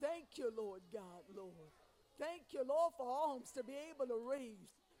you, Lord God, Lord. Thank you, Lord, for arms to be able to raise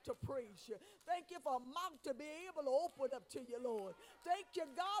to praise you. Thank you for a mouth to be able to open up to you, Lord. Thank you,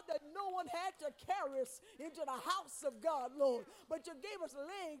 God, that no one had to carry us into the house of God, Lord, but you gave us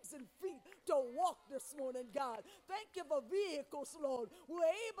legs and feet to walk this morning, God. Thank you for vehicles, Lord.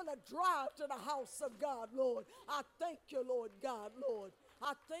 We're able to drive to the house of God, Lord. I thank you, Lord God, Lord.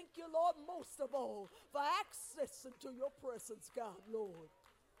 I thank you, Lord, most of all, for access into your presence, God, Lord.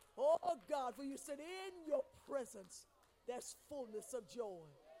 Oh, God, for you said in your presence, there's fullness of joy.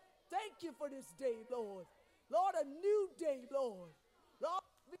 Thank you for this day, Lord. Lord, a new day, Lord. Lord,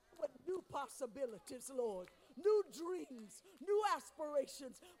 with new possibilities, Lord. New dreams, new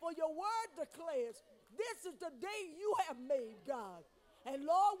aspirations. For your word declares, this is the day you have made, God. And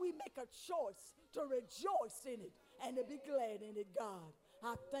Lord, we make a choice to rejoice in it and to be glad in it, God.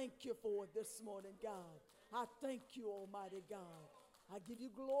 I thank you for it this morning, God. I thank you, Almighty God. I give you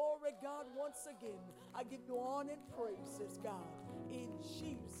glory, God, once again. I give you honor and praises, God. In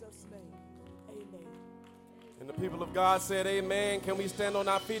Jesus' name, amen. And the people of God said amen. Can we stand on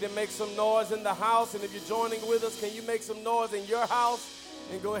our feet and make some noise in the house? And if you're joining with us, can you make some noise in your house?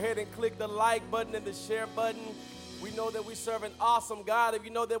 And go ahead and click the like button and the share button. We know that we serve an awesome God. If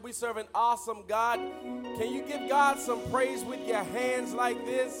you know that we serve an awesome God, can you give God some praise with your hands like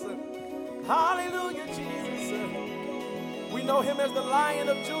this? Hallelujah, Jesus. We know him as the Lion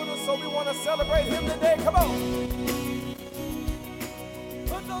of Judah, so we want to celebrate him today. Come on.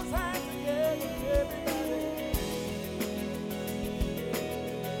 Put those hands together, everybody.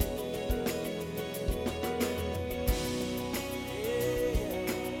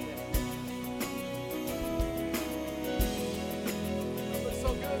 You look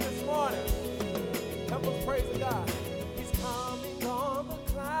so good this morning. Help us praise God. He's coming on the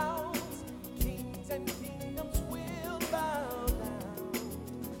clouds. Kings and kingdoms will bow down.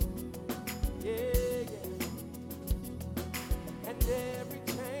 Yeah, yeah. And every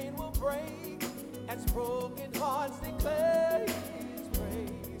chain will break as broken hearts declare his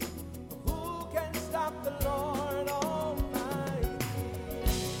praise. Who can stop the Lord Almighty?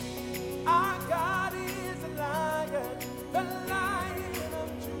 Our God is a lion, the Lion of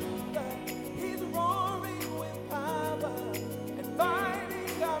Judah. He's roaring with power and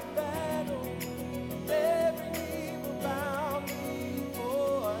fighting our battle. Every knee will bow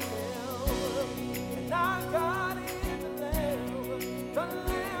before him. And our God is the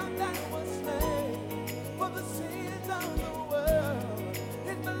Lamb that was slain for the sins of the world.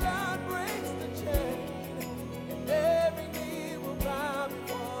 His blood breaks the chain, and every knee will bow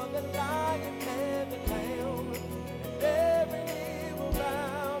before the Lion and the Lamb. And every knee will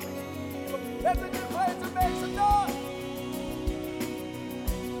bow before. That's a good place to make some noise.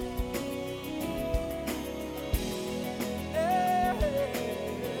 Yeah.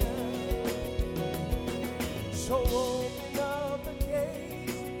 So open up the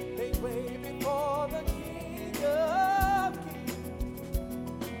gates, make way before the King of Kings.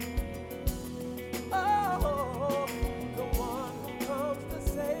 Oh, the one who comes to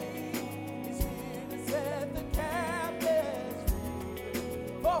save is here to set the captives free.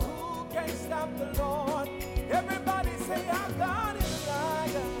 For who can stop the Lord? Everybody say, our God is a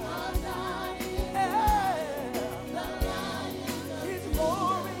lion. Our God is a lion. He's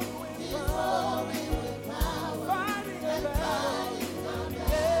roaring with power. Fighting a battle.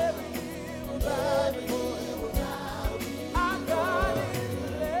 Every knee will bow before him. Our God is the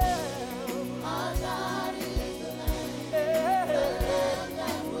Lamb. Our God is the Lamb. The Lamb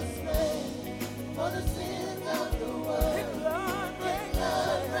that was slain for the sins of the world. His blood breaks the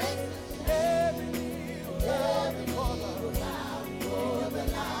chain. Every knee will bow before the Lion.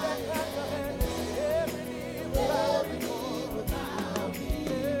 Every knee will bow before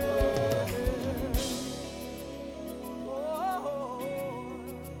oh,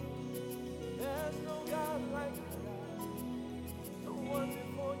 there's no God like you, God. No one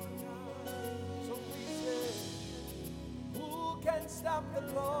before you, God. So we say, who can stop the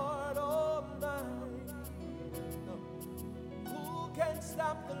Lord Almighty? No. Who can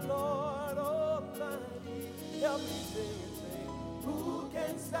stop the Lord Almighty? Help me say it, say, who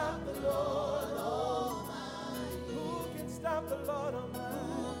can stop the Lord Almighty? Who can stop the Lord Almighty?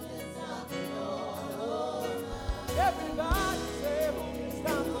 Everybody say, who can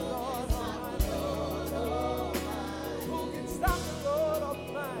stop the Lord Almighty? Who can stop the Lord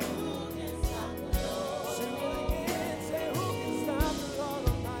Almighty? Sing it again, say, who can stop the Lord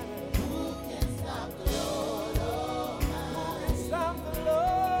Almighty? Who can stop the Lord Almighty? Who can stop the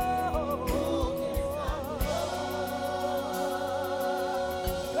Lord? Who can stop the Lord?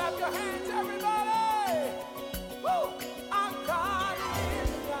 Clap your hands, everybody! Woo! Our God is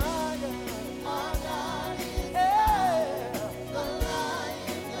a lion.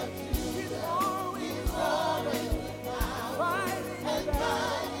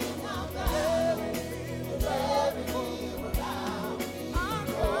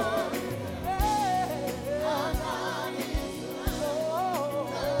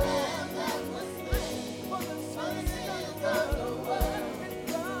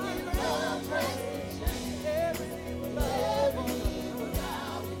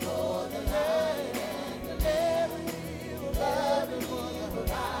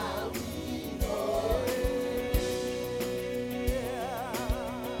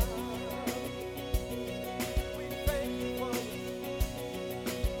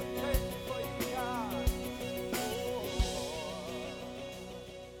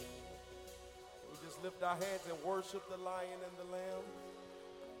 our hands and worship the Lion and the Lamb?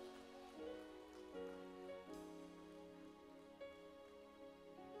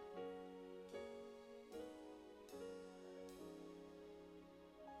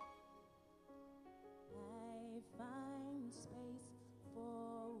 I find space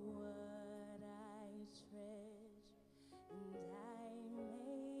for what I treasure, and I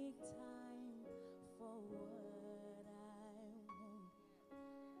make time for what I want.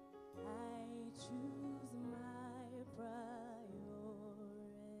 I choose my priorities,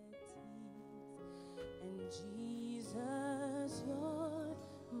 and Jesus, you're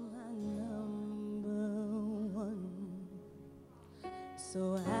my number one. So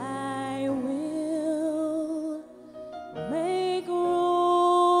I will make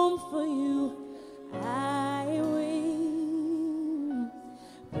room for you. I will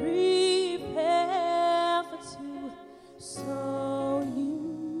prepare for two, so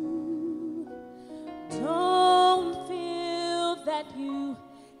you don't feel that you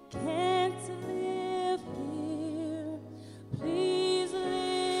can't live here. Please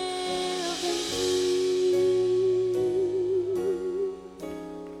live in me.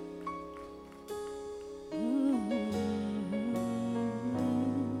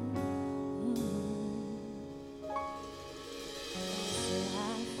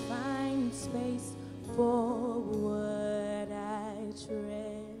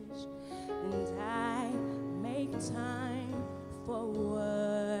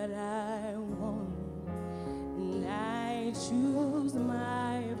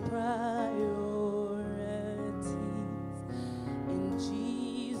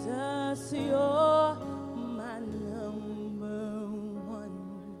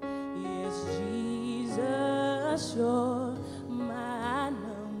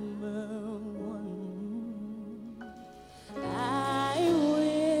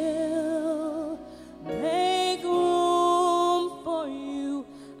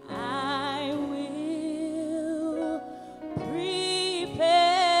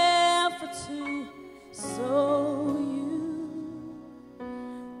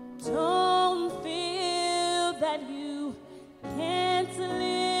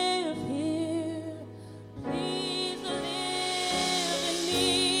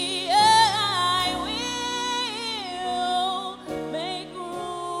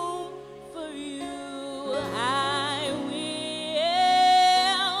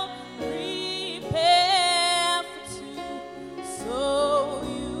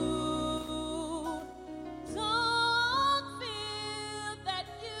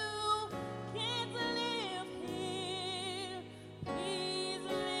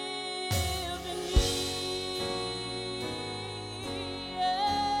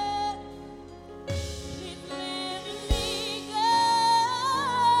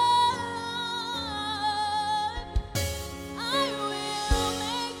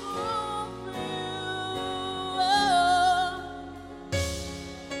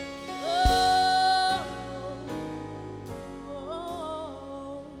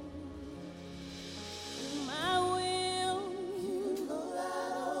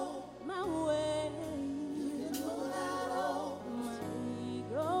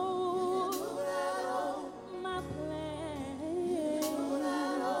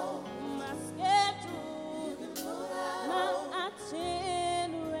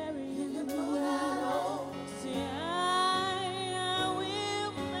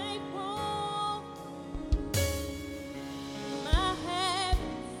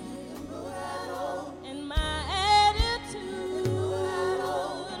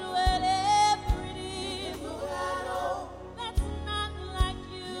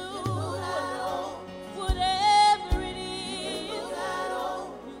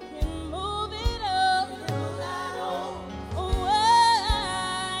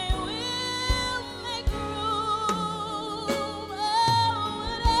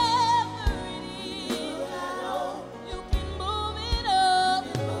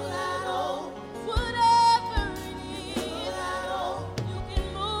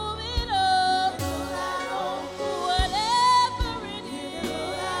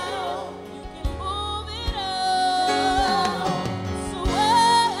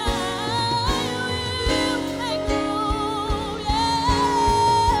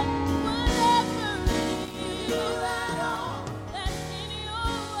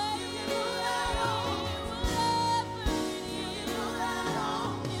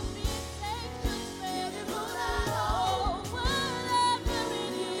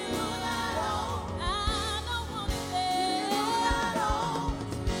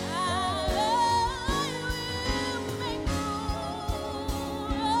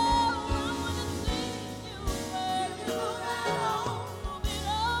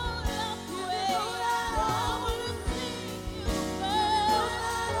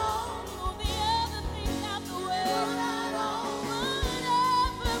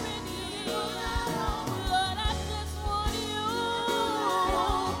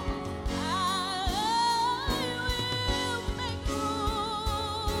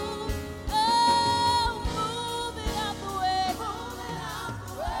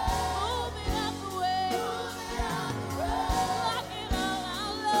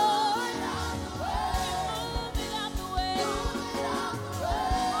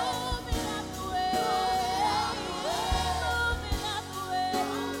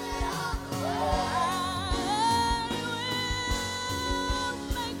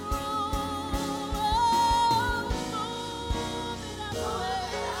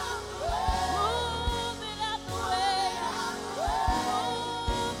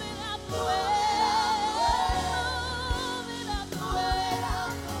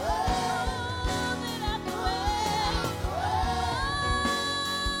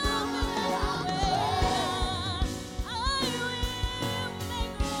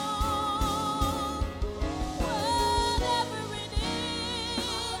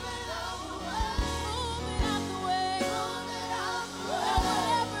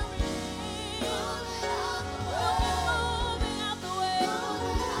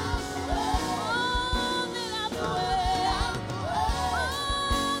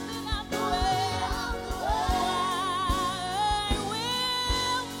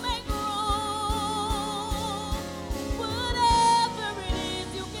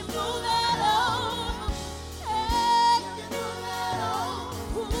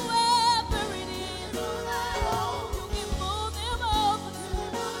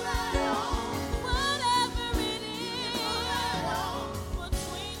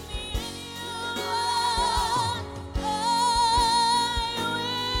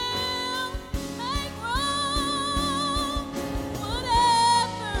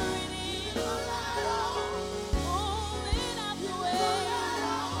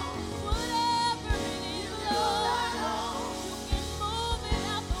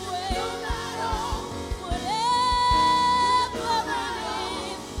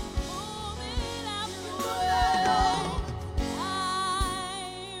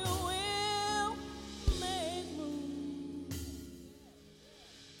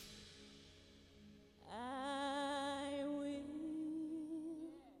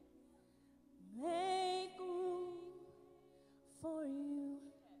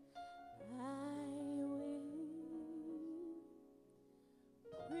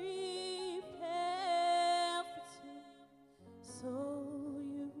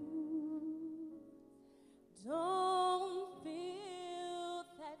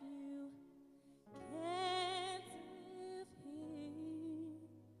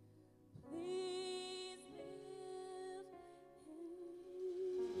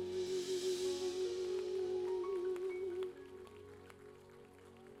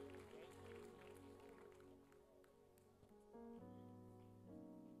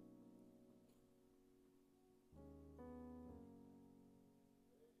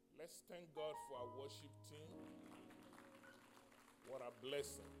 Let's thank God for our worship team. What a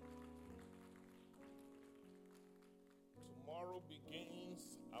blessing. Tomorrow begins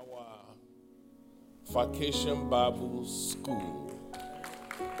our Vacation Bible School.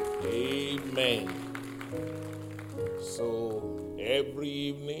 Amen. So every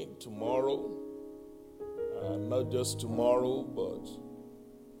evening, tomorrow, not just tomorrow, but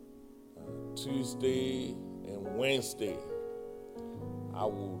Tuesday and Wednesday, I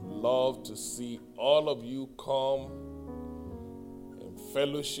would love to see all of you come and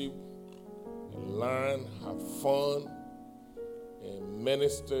fellowship and learn, have fun, and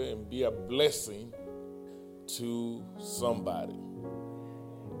minister and be a blessing to somebody.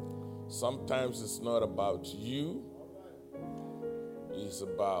 Sometimes it's not about you. It's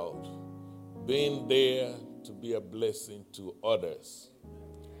about being there to be a blessing to others.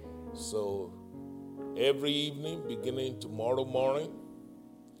 So every evening, beginning tomorrow morning,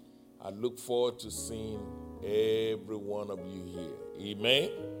 I look forward to seeing every one of you here.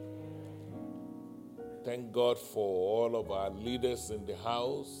 Amen. Thank God for all of our leaders in the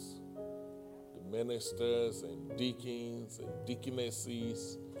house, the ministers and deacons and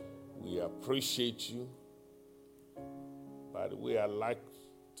deaconesses. We appreciate you. By the way, I like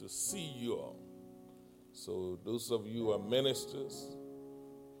to see you all. So those of you who are ministers,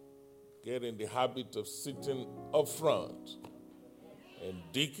 get in the habit of sitting up front. And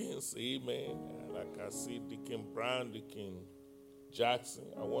deacons, amen. Like I see Deacon Brown, Deacon Jackson,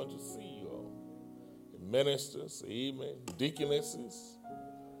 I want to see you all. And ministers, amen. Deaconesses,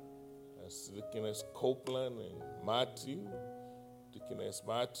 as Deaconess Copeland and Matthew. Deaconess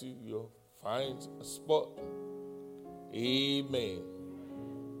Matthew, you'll find a spot. Amen.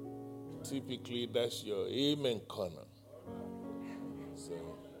 Typically, that's your amen corner. So,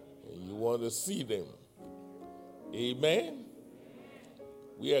 and you want to see them. Amen.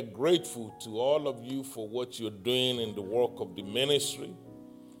 We are grateful to all of you for what you're doing in the work of the ministry.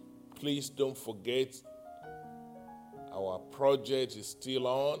 Please don't forget, our project is still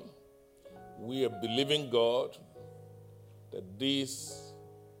on. We are believing God that this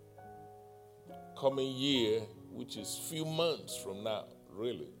coming year, which is few months from now,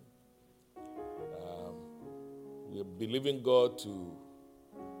 really, we are believing God to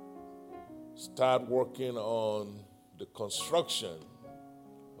start working on the construction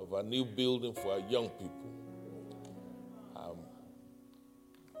of a new building for our young people.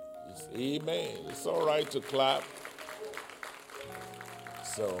 Amen. It's all right to clap.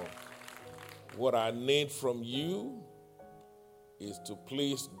 So, what I need from you is to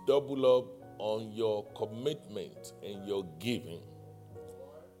please double up on your commitment and your giving.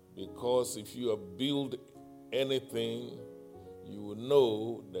 Because if you have built anything, you will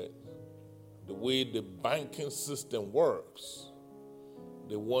know that the way the banking system works,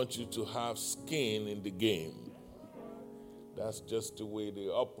 they want you to have skin in the game. That's just the way they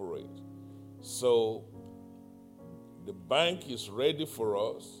operate. So the bank is ready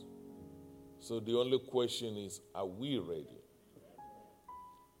for us. So the only question is, are we ready?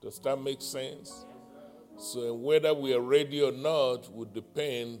 Does that make sense? So whether we are ready or not would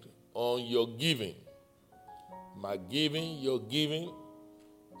depend on your giving. My giving, your giving.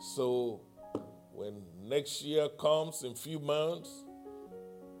 So when next year comes in a few months,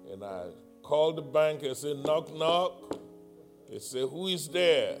 and I call the bank and say, knock, knock. They say, who is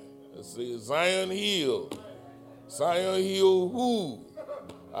there? I say, Zion Hill. Zion Hill who?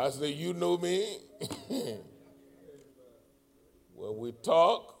 I say, you know me. When we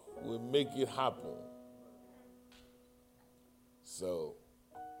talk, we make it happen. So,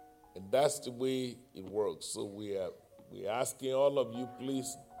 and that's the way it works. So we're asking all of you,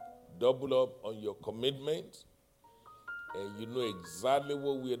 please double up on your commitment. And you know exactly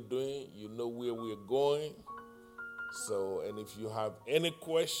what we're doing. You know where we're going. So, and if you have any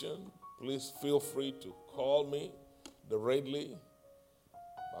question, please feel free to call me directly.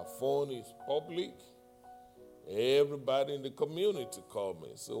 My phone is public. Everybody in the community call me.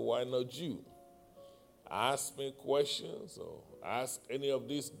 So why not you? Ask me questions or ask any of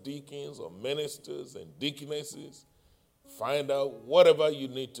these deacons or ministers and deaconesses. Find out whatever you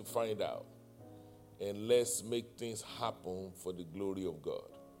need to find out. And let's make things happen for the glory of God.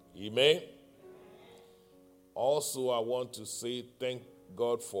 Amen? Also, I want to say thank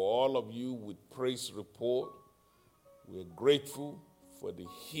God for all of you with praise report. We're grateful for the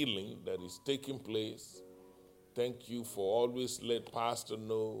healing that is taking place. Thank you for always let Pastor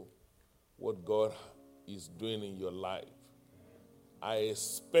know what God is doing in your life. I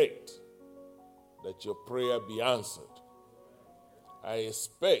expect that your prayer be answered. I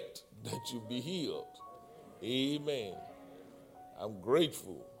expect that you be healed. Amen. I'm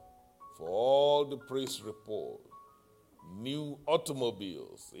grateful for all the praise report. New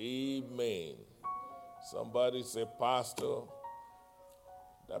automobiles. Amen. Somebody say, Pastor,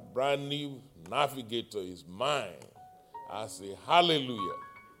 that brand new Navigator is mine. I say, hallelujah.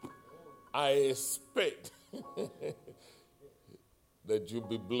 I expect that you'll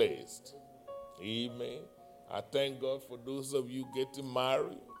be blessed. Amen. I thank God for those of you getting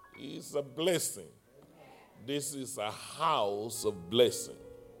married. It's a blessing. This is a house of blessing.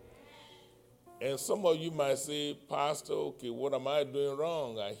 And some of you might say, Pastor, okay, what am I doing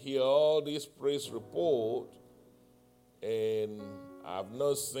wrong? I hear all this praise report, and I've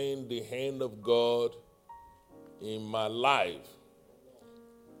not seen the hand of God in my life.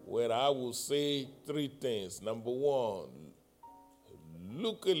 Well, I will say three things. Number one,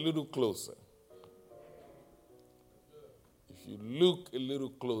 look a little closer. If you look a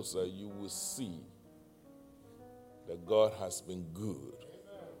little closer, you will see that God has been good.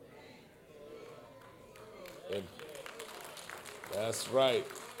 And that's right.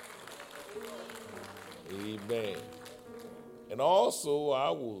 Amen. And also, I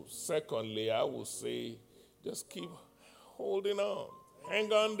will say, just keep holding on.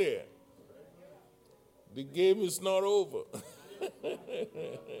 Hang on there. The game is not over.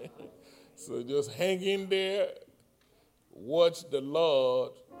 So just hang in there. Watch the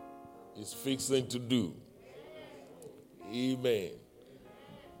Lord is fixing to do. Amen.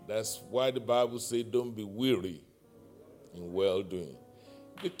 That's why the Bible says don't be weary in well-doing.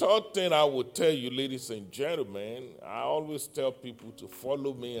 The third thing I would tell you, ladies and gentlemen, I always tell people to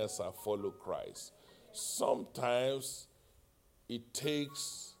follow me as I follow Christ. Sometimes it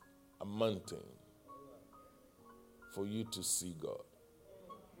takes a mountain for you to see God.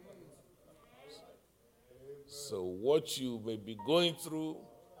 So what you may be going through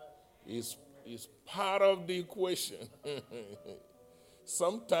is part of the equation.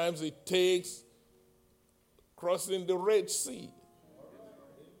 Sometimes it takes crossing the Red Sea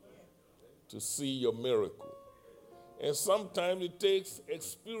to see your miracle. And sometimes it takes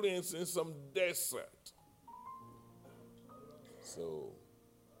experiencing some desert. So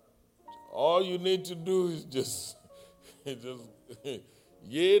all you need to do is just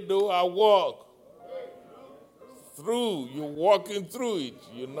yea, though I walk through, you're walking through it.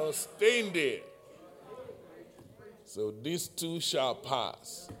 You're not staying there. So these too shall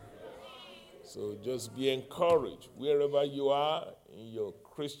pass. So just be encouraged. Wherever you are in your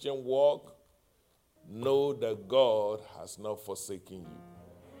Christian walk, know that God has not forsaken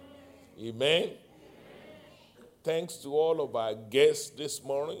you. Amen? Thanks to all of our guests this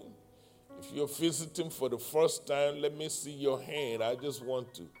morning. If you're visiting for the first time, let me see your hand. I just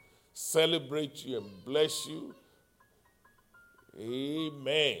want to celebrate you and bless you.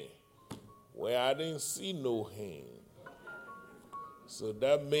 Amen. Well, I didn't see no hand. So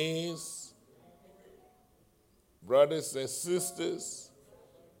that means, brothers and sisters,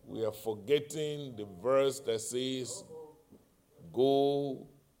 we are forgetting the verse that says, go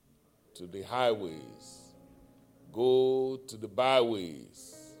to the highways, go to the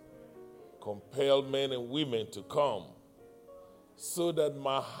byways, compel men and women to come, so that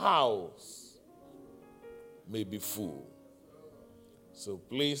my house may be full. So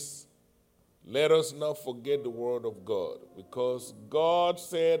please, let us not forget the word of God, because God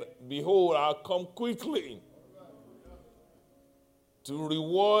said, behold, I'll come quickly to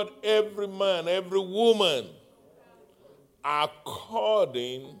reward every man, every woman,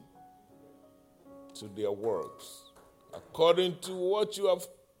 according to their works, according to what you have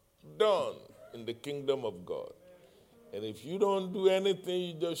done in the kingdom of God. And if you don't do anything,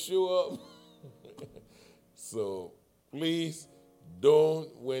 you just show up. So please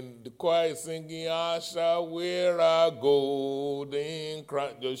don't, when the choir is singing, I shall wear a golden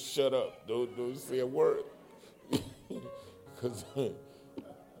crown, just shut up. Don't say a word. Because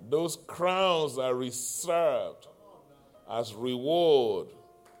those crowns are reserved as reward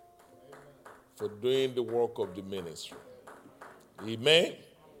for doing the work of the ministry. Amen?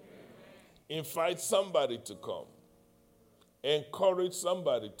 Invite somebody to come. Encourage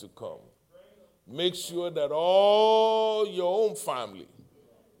somebody to come. Make sure that all your own family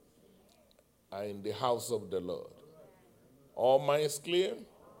are in the house of the Lord. All minds clear?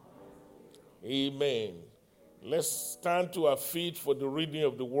 Amen. Let's stand to our feet for the reading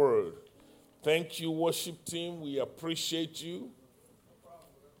of the word. Thank you, worship team. We appreciate you.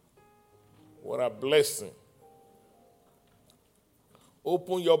 What a blessing.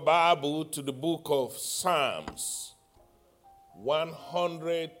 Open your Bible to the book of Psalms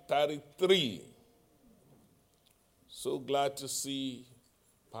 133. So glad to see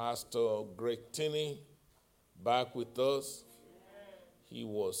Pastor Greg Tinney back with us. He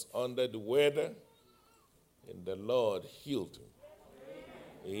was under the weather, and the Lord healed him.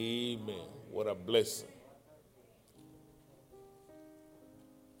 Amen. What a blessing.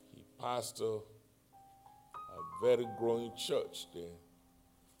 He pastored a very growing church there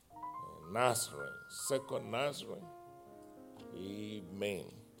in Nazareth, Second Nazareth. Amen.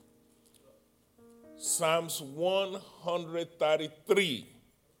 Psalms 133,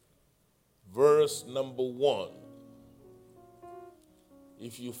 verse number 1.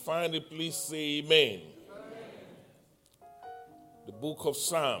 If you find it, please say amen. The book of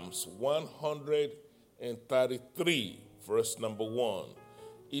Psalms 133, verse number 1.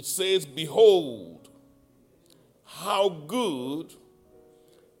 It says, "Behold, how good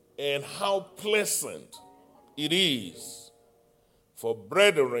and how pleasant it is for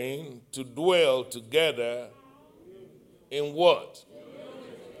brethren to dwell together in what?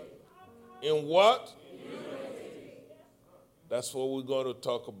 In what? That's what we're going to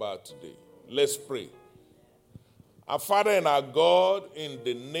talk about today. Let's pray. Our Father and our God, in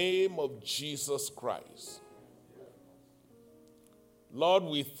the name of Jesus Christ, Lord,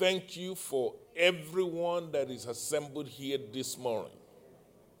 we thank you for everyone that is assembled here this morning.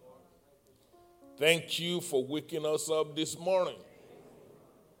 Thank you for waking us up this morning.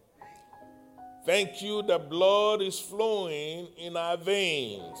 Thank you that blood is flowing in our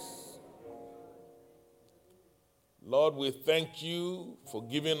veins. Lord, we thank you for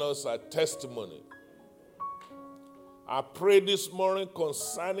giving us a testimony. I pray this morning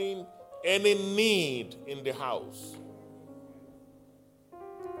concerning any need in the house.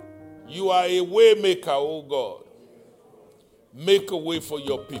 You are a way maker, oh God. Make a way for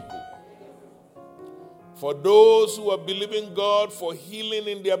your people. For those who are believing God for healing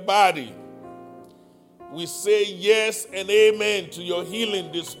in their body, we say yes and amen to your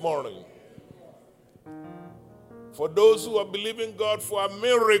healing this morning. For those who are believing God for a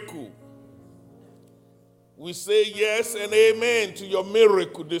miracle, we say yes and amen to your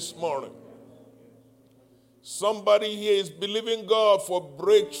miracle this morning. Somebody here is believing God for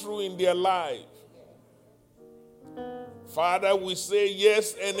breakthrough in their life. Father, we say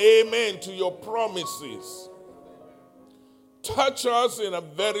yes and amen to your promises. Touch us in a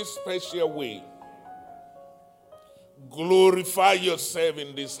very special way. Glorify yourself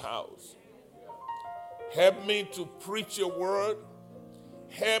in this house. Help me to preach your word.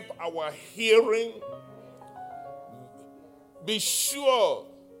 Help our hearing. Be sure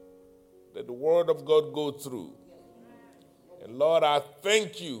that the word of God go through. And Lord, I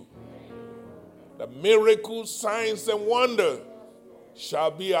thank you that miracles, signs, and wonder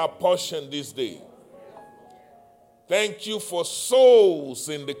shall be our portion this day. Thank you for souls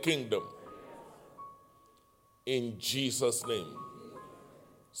in the kingdom. In Jesus' name.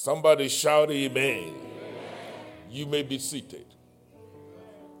 Somebody shout amen. You may be seated.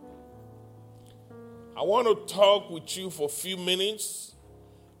 I want to talk with you for a few minutes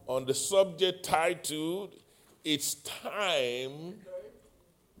on the subject titled, "It's Time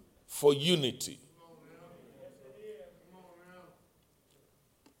for Unity."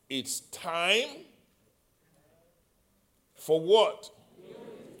 It's time for what?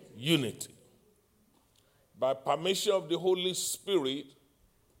 Unity. By permission of the Holy Spirit,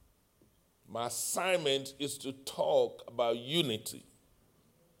 my assignment is to talk about unity.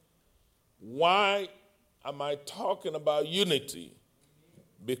 Why am I talking about unity?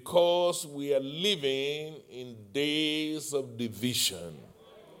 Because we are living in days of division.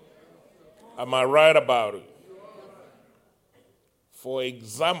 Am I right about it? For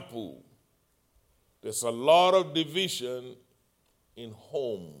example, there's a lot of division in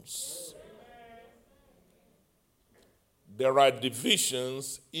homes. There are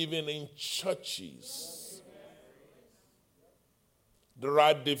divisions even in churches. There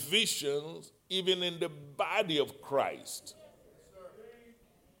are divisions even in the body of Christ.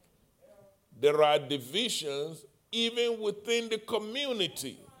 There are divisions even within the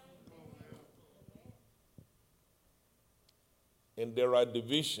community. And there are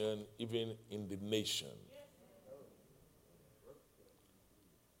divisions even in the nation.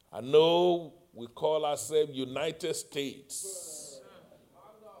 I know we call ourselves United States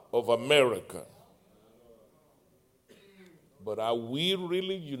of America. But are we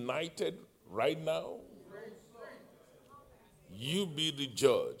really united right now? You be the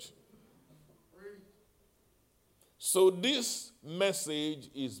judge. So this message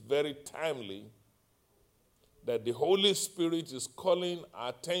is very timely, that the Holy Spirit is calling our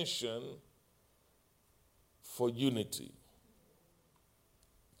attention for unity.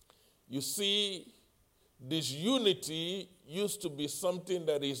 You see, this unity used to be something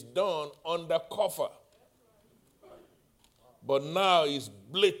that is done undercover. But now it's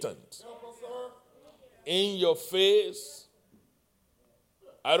blatant. In your face.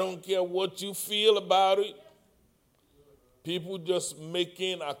 I don't care what you feel about it. People just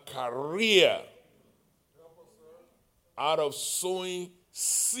making a career out of sowing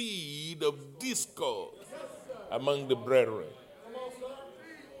seed of discord among the brethren.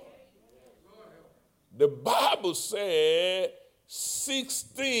 The Bible says 6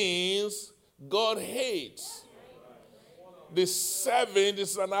 things God hates. The 7th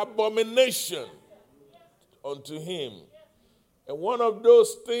is an abomination unto him. And one of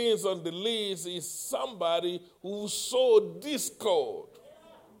those things on the list is somebody who sowed discord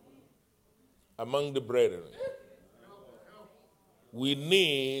among the brethren. We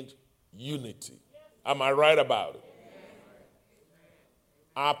need unity. Am I right about it?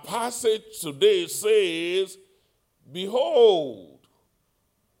 Our passage today says, behold,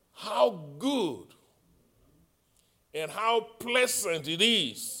 how good and how pleasant it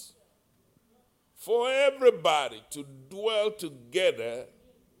is for everybody to dwell together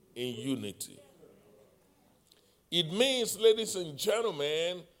in unity. It means, ladies and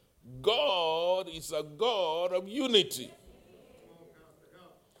gentlemen, God is a God of unity.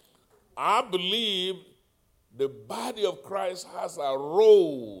 I believe the body of Christ has a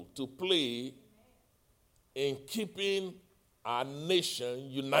role to play in keeping our nation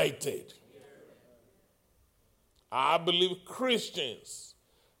united. I believe Christians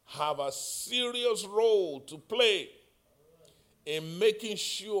have a serious role to play in making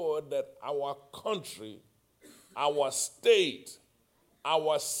sure that our country, our state,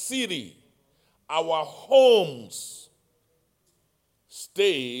 our city, our homes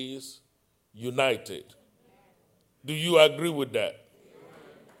stays united. Do you agree with that?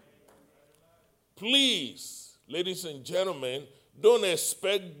 Please, ladies and gentlemen, don't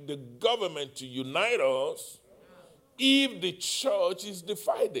expect the government to unite us if the church is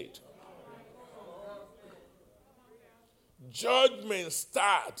divided. Judgment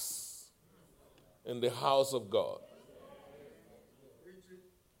starts in the house of God.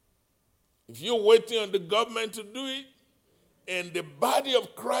 If you're waiting on the government to do it, and the body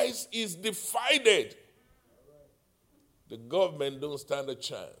of Christ is divided, the government don't stand a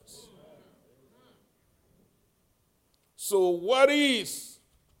chance. So what is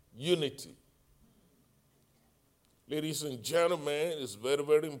unity? Ladies and gentlemen, it's very,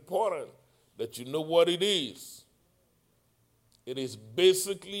 very important that you know what it is. It is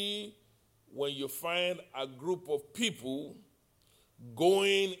basically when you find a group of people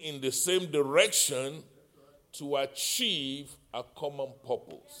going in the same direction to achieve a common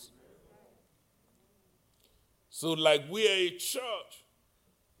purpose. So like we are a church,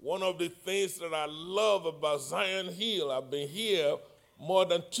 one of the things that I love about Zion Hill, I've been here more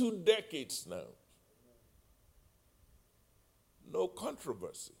than 2 decades now. No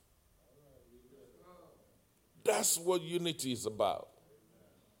controversy. That's what unity is about.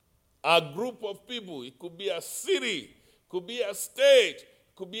 A group of people, it could be a city, could be a state,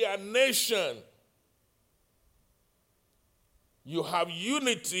 could be a nation. You have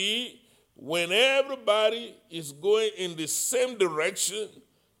unity when everybody is going in the same direction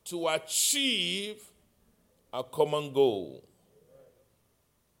to achieve a common goal.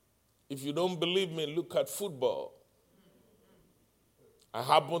 If you don't believe me, look at football. I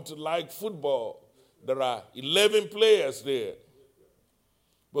happen to like football. There are 11 players there.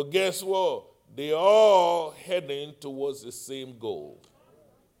 But guess what? They're all heading towards the same goal.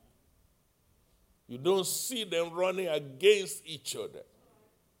 You don't see them running against each other.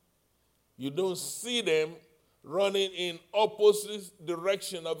 You don't see them running in opposite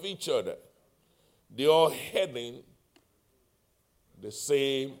direction of each other. They're all heading the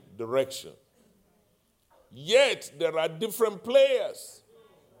same direction. Yet there are different players.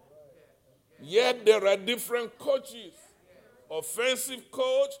 Yet there are different coaches. Offensive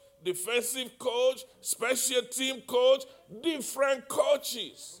coach, defensive coach, special team coach, different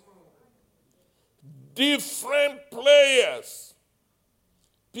coaches. Different players.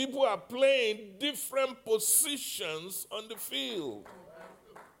 People are playing different positions on the field.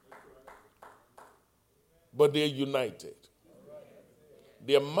 But they're united.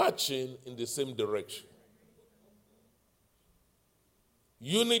 They're marching in the same direction.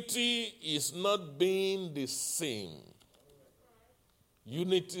 Unity is not being the same.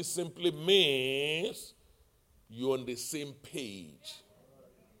 Unity simply means you're on the same page.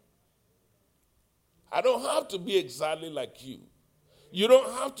 I don't have to be exactly like you. You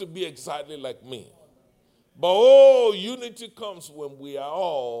don't have to be exactly like me. But unity comes when we are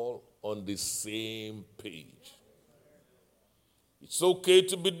all on the same page. It's okay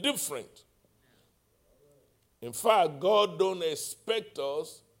to be different. In fact, God don't expect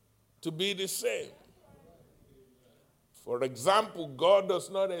us to be the same. For example, God does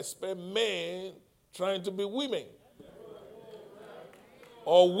not expect men trying to be women.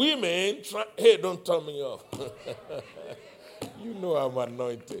 Or women hey, don't turn me off. You know I'm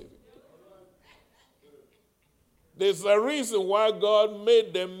anointed. There's a reason why God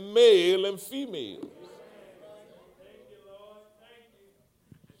made them male and female.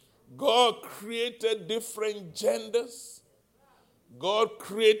 God created different genders. God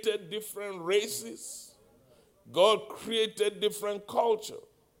created different races. God created different culture.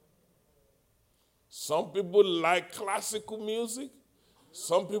 Some people like classical music.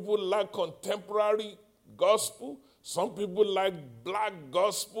 Some people like contemporary gospel. Some people like black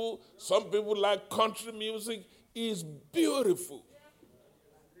gospel. Some people like country music. It's beautiful.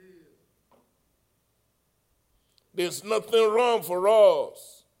 There's nothing wrong for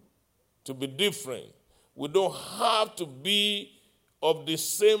us to be different. We don't have to be of the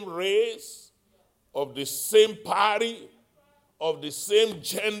same race, of the same party, of the same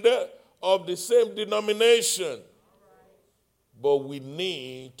gender, of the same denomination. But we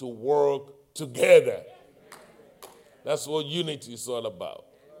need to work together. That's what unity is all about.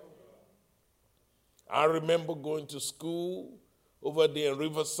 I remember going to school over there in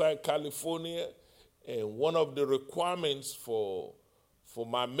Riverside, California, and one of the requirements for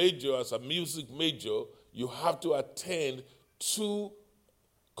my major, as a music major, you have to attend 2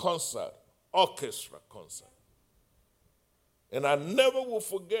 orchestra concerts. And I never will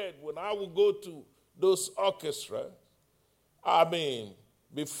forget when I would go to those orchestras.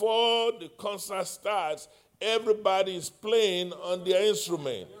 Before the concert starts, everybody is playing on their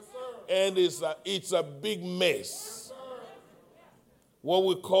instrument. And it's a big mess. What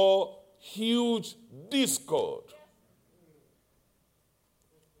we call huge discord.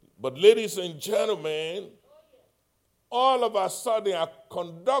 But ladies and gentlemen, all of a sudden a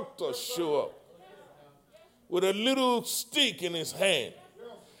conductor show up with a little stick in his hand.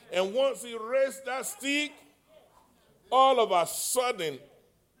 And once he raised that stick, all of a sudden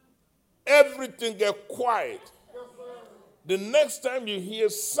everything get quiet. The next time you hear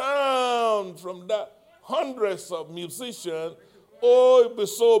sound from that hundreds of musicians, oh, it'll be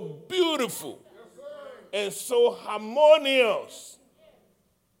so beautiful and so harmonious.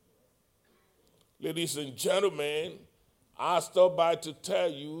 Ladies and gentlemen, I stopped by to tell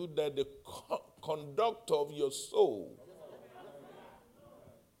you that the conductor of your soul,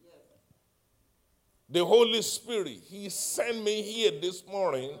 the Holy Spirit, He sent me here this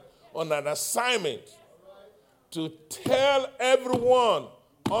morning on an assignment to tell everyone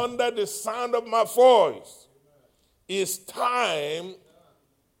under the sound of my voice, it's time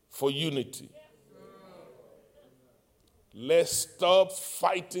for unity. Let's stop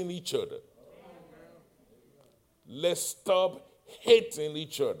fighting each other. Let's stop hating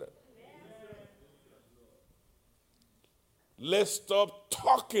each other. Let's stop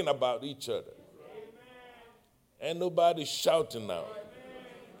talking about each other. Ain't nobody shouting now.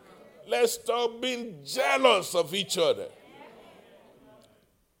 Let's stop being jealous of each other.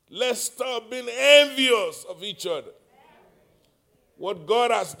 Let's stop being envious of each other. What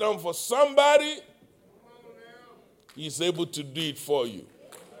God has done for somebody, He's able to do it for you.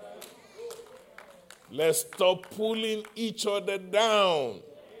 Let's stop pulling each other down.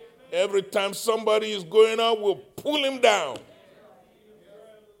 Every time somebody is going up, we'll pull him down.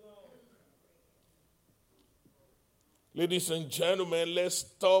 Ladies and gentlemen, let's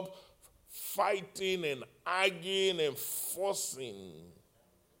stop fighting and arguing and forcing,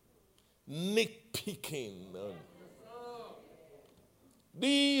 nitpicking.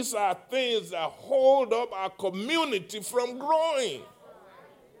 These are things that hold up our community from growing.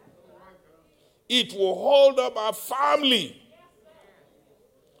 It will hold up our family.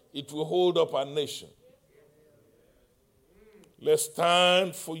 It will hold up our nation. Let's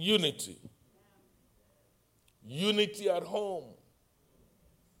stand for unity. Unity at home.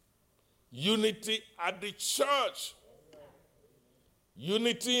 Unity at the church.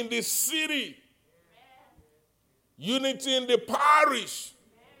 Unity in the city. Unity in the parish.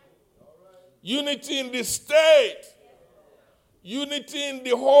 Unity in the state. Unity in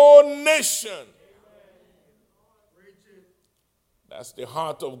the whole nation. That's the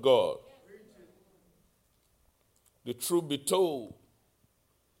heart of God. The truth be told,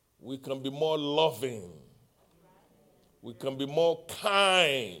 we can be more loving. We can be more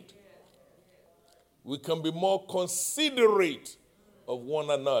kind. We can be more considerate of one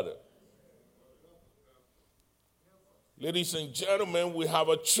another. Ladies and gentlemen, we have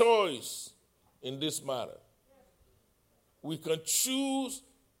a choice in this matter. We can choose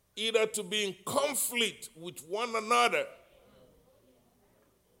either to be in conflict with one another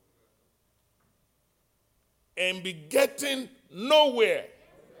and be getting nowhere,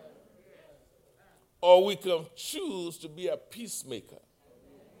 or we can choose to be a peacemaker.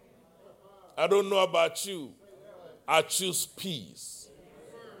 I don't know about you. I choose peace.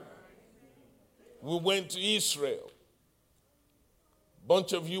 We went to Israel. A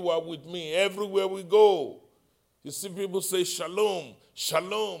bunch of you are with me. Everywhere we go, you see people say shalom,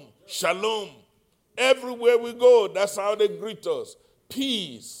 shalom, shalom. Everywhere we go, that's how they greet us.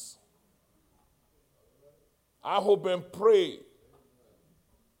 Peace. I hope and pray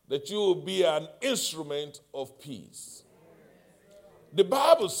that you will be an instrument of peace. The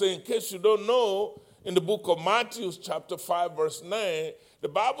Bible says, in case you don't know, in the book of Matthew chapter 5 verse 9, the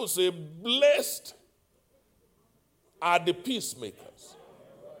Bible says, blessed are the peacemakers.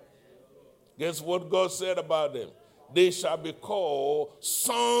 Guess what God said about them? They shall be called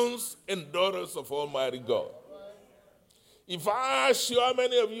sons and daughters of Almighty God. If I ask you how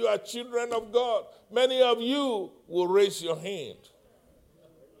many of you are children of God, many of you will raise your hand.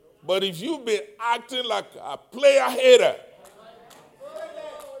 But if you've been acting like a player hater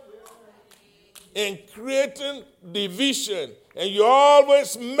and creating division, and you're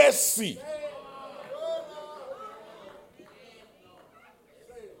always messy,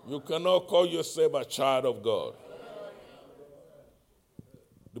 you cannot call yourself a child of God.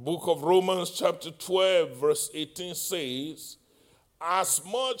 The book of Romans chapter 12 verse 18 says, as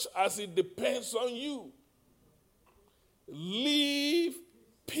much as it depends on you, live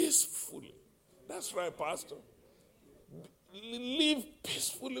peacefully. That's right, Pastor. Live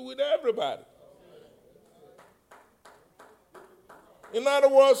peacefully with everybody. In other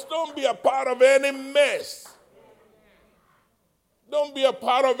words, don't be a part of any mess. Don't be a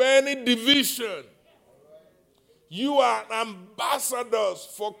part of any division. You are ambassadors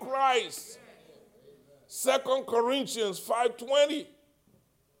for Christ. 2 Corinthians 5:20.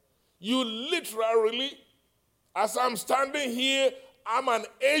 You literally, as I'm standing here, I'm an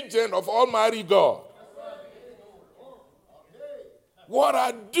agent of Almighty God. What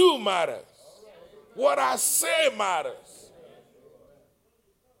I do matters. What I say matters.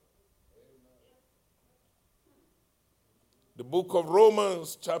 The book of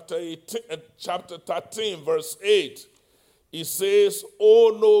Romans, chapter 13, verse 8, it says,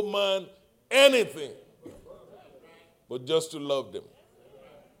 owe no man anything but just to love them.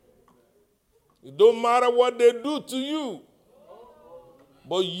 It don't matter what they do to you,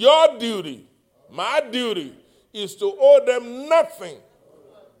 but your duty, my duty, is to owe them nothing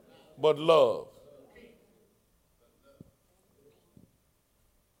but love.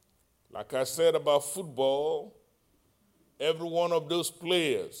 Like I said about football, every one of those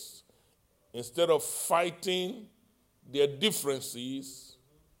players, instead of fighting their differences,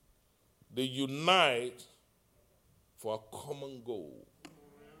 they unite for a common goal.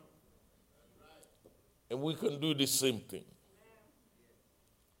 And we can do the same thing.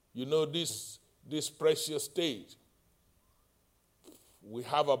 You know, this precious stage, we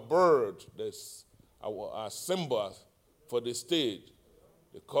have a bird that's our symbol for the stage.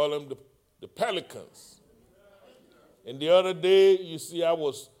 They call them the pelicans. And the other day, you see, I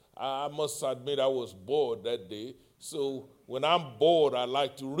must admit I was bored that day. So when I'm bored, I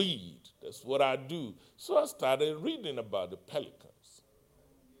like to read. That's what I do. So I started reading about the pelicans.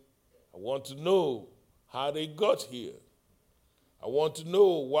 I want to know how they got here. I want to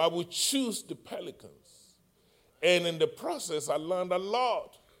know why we choose the pelicans. And in the process, I learned a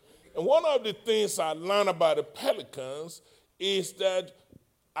lot. And one of the things I learned about the pelicans is that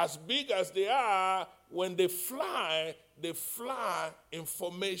as big as they are, when they fly in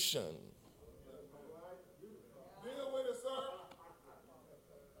formation.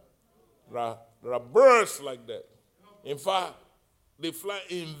 There are birds like that. In fact, they fly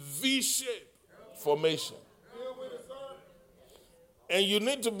in V-shaped formation. And you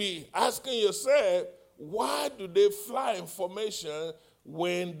need to be asking yourself, why do they fly in formation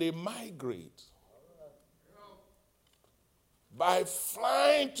when they migrate? By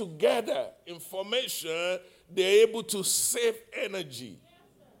flying together in formation, they're able to save energy.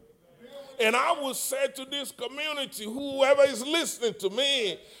 And I would say to this community, whoever is listening to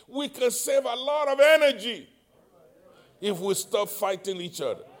me, we can save a lot of energy if we stop fighting each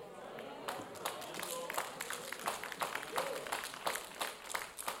other.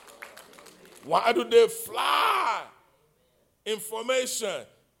 Why do they fly in formation?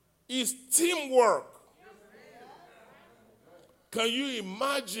 It's teamwork. Can you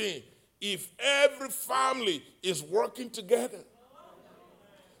imagine if every family is working together?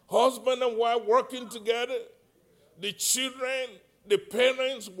 Husband and wife working together, the children the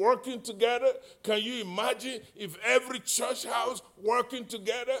parents working together? Can you imagine if every church house working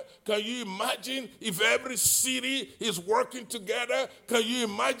together? Can you imagine if every city is working together? Can you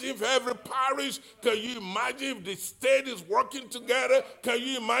imagine if every parish? Can you imagine if the state is working together? Can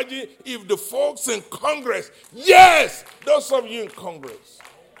you imagine if the folks in Congress? Yes, those of you in Congress.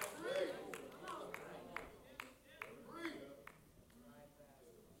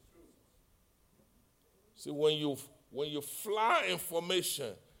 See, when you fly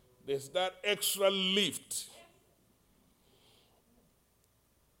information, there's that extra lift.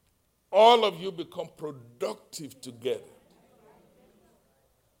 All of you become productive together.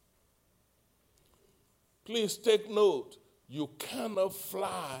 Please take note, you cannot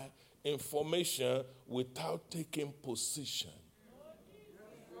fly information without taking position.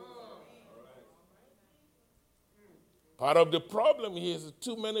 Part of the problem here is that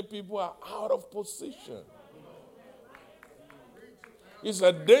too many people are out of position. It's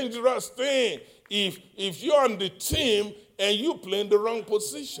a dangerous thing if you're on the team and you play in the wrong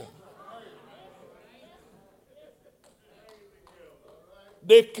position.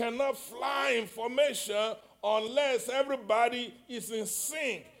 They cannot fly information unless everybody is in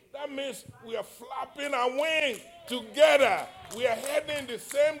sync. That means we are flapping our wings together. We are heading in the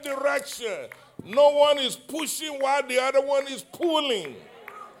same direction. No one is pushing while the other one is pulling.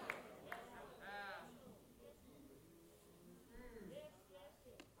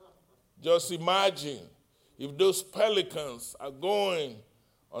 Just imagine if those pelicans are going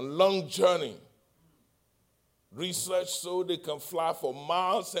on long journey, research so they can fly for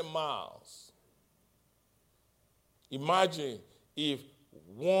miles and miles. Imagine if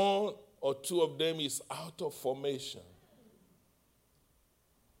one or two of them is out of formation.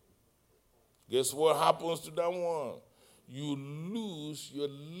 Guess what happens to that one? You lose your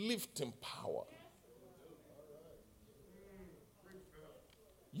lifting power.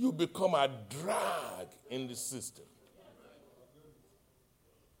 You become a drag in the system.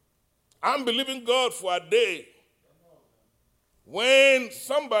 I'm believing God for a day when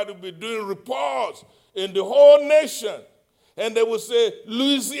somebody will be doing reports in the whole nation, and they will say,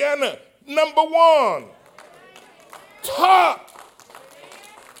 Louisiana, number one, top.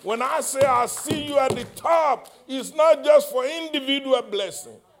 When I say I see you at the top, it's not just for individual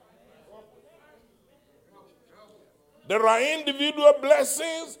blessing. There are individual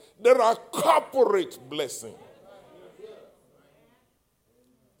blessings, there are corporate blessings.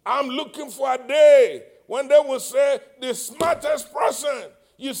 I'm looking for a day when they will say the smartest person.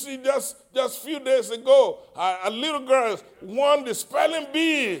 You see, just a few days ago, a little girl won the spelling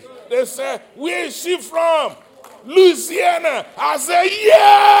bee. They said, where is she from? Louisiana. I said,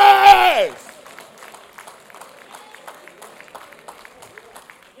 yes!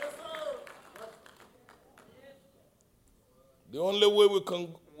 The only way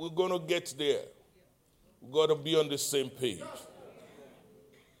we're going to get there, we've got to be on the same page.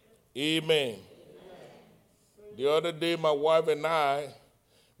 Amen. The other day, my wife and I,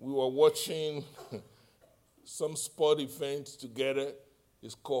 we were watching some sport events together.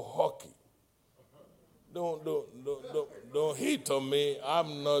 It's called hockey. Don't hate on me.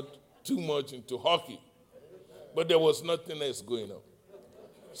 I'm not too much into hockey. But there was nothing else going on.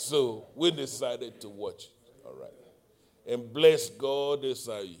 So we decided to watch it. All right. And bless God, there's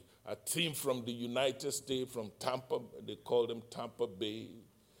a team from the United States, from Tampa. They call them Tampa Bay.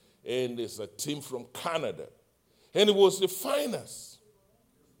 And there's a team from Canada. And it was the finals.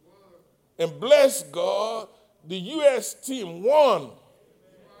 And bless God, the U.S. team won.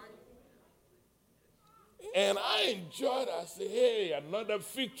 And I enjoyed it. I said, hey, another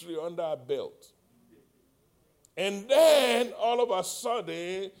victory under our belt. And then, all of a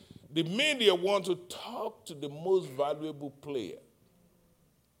sudden, the media want to talk to the most valuable player.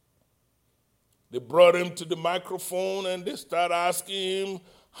 They brought him to the microphone and they started asking him,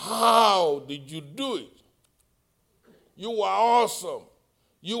 how did you do it? You were awesome.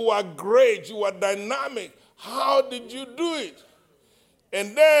 You were great. You were dynamic. How did you do it?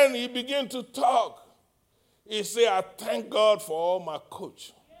 And then he began to talk. He said, I thank God for all my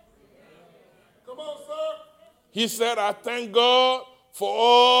coach. Come on, sir. He said, I thank God for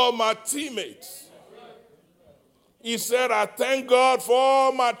all my teammates. He said, I thank God for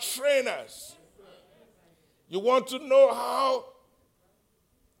all my trainers. You want to know how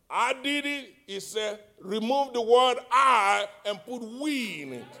I did it? He said, remove the word I and put we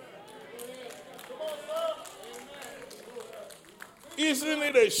in it. Isn't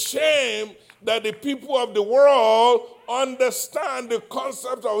it a shame that the people of the world understand the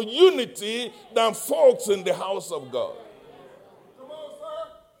concept of unity than folks in the house of God?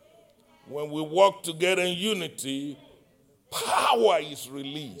 When we walk together in unity, power is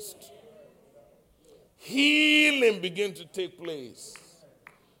released. Healing begins to take place.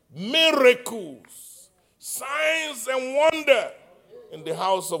 Miracles, signs and wonder in the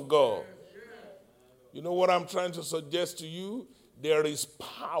house of God. You know what I'm trying to suggest to you? There is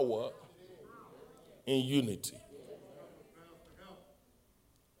power in unity.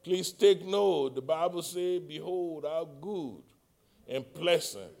 Please take note. The Bible says, behold, how good and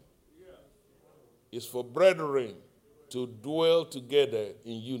pleasant is for brethren to dwell together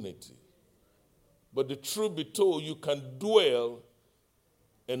in unity. But the truth be told, you can dwell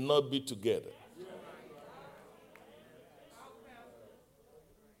and not be together.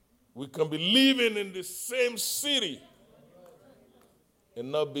 We can be living in the same city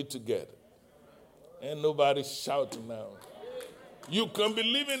and not be together. Ain't nobody shouting now. You can be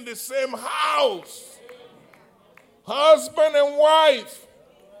living in the same house, husband and wife,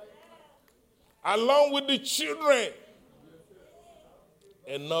 along with the children,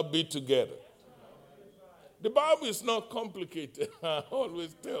 and not be together. The Bible is not complicated. I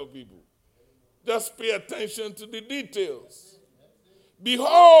always tell people, just pay attention to the details.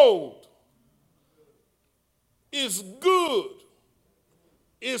 Behold, it's good,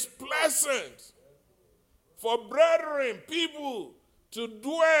 it's pleasant for brethren, people, to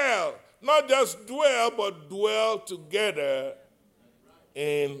dwell, not just dwell, but dwell together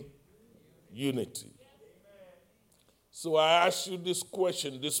in unity. So I ask you this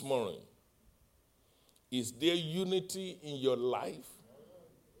question this morning. Is there unity in your life?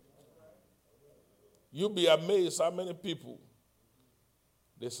 You'll be amazed how many people,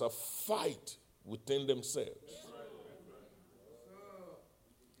 there's a fight within themselves.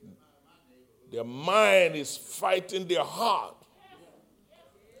 Their mind is fighting their heart.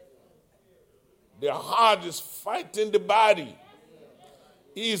 Their heart is fighting the body.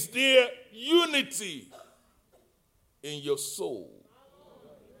 Is there unity in your soul?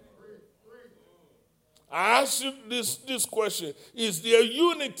 I ask you this question. Is there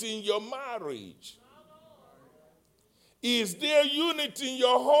unity in your marriage? Is there unity in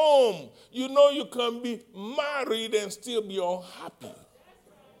your home? You know you can be married and still be unhappy.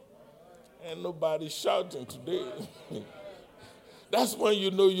 And nobody shouting today. That's when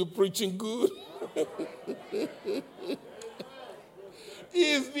you know you're preaching good.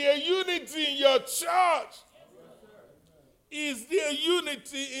 Is there unity in your church? Is there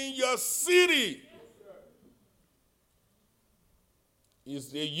unity in your city?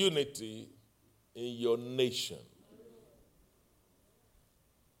 Is there unity in your nation?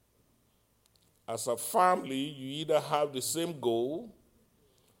 As a family, you either have the same goal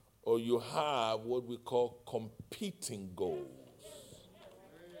or you have what we call competing goals.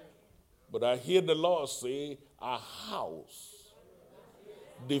 But I hear the Lord say, a house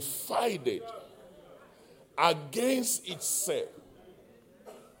divided against itself.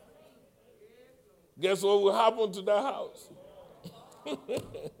 Guess what will happen to that house?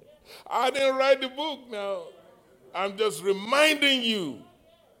 I didn't write the book now. I'm just reminding you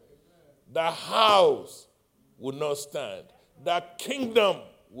that house will not stand. That kingdom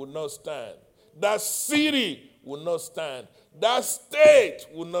will not stand. That city will not stand. That state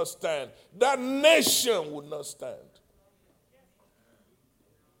will not stand. That nation will not stand.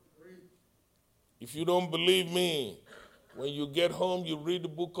 If you don't believe me, when you get home, you read the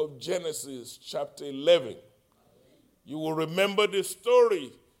book of Genesis, chapter 11. You will remember the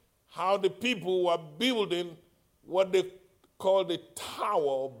story, how the people were building what they call the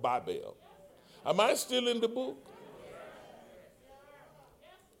Tower of Babel. Am I still in the book?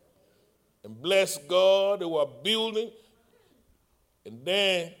 And bless God, they were building. And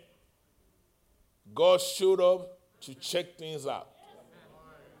then God showed up to check things out.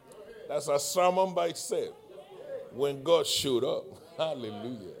 That's a sermon by itself. When God showed up.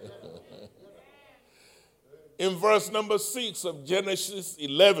 Hallelujah. In verse number 6 of Genesis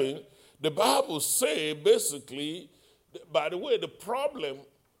 11, the Bible says basically, by the way, the problem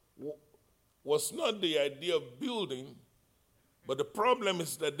was not the idea of building, but the problem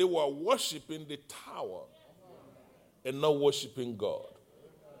is that they were worshiping the tower and not worshiping God.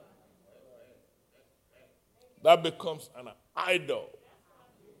 That becomes an idol.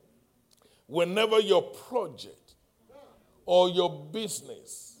 Whenever your project or your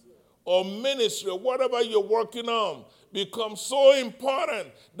business or ministry or whatever you're working on becomes so important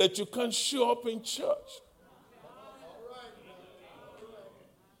that you can't show up in church,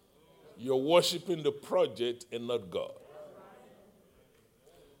 you're worshiping the project and not God.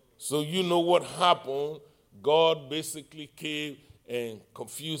 So you know what happened. God basically came and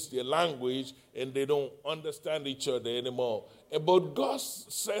confused their language, and they don't understand each other anymore. But God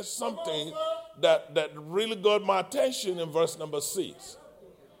says something that really got my attention in verse number 6.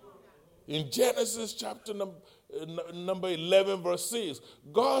 In Genesis chapter number 11, verse 6,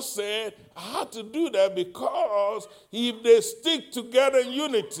 God said, I had to do that because if they stick together in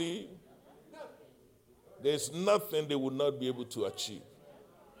unity, there's nothing they will not be able to achieve.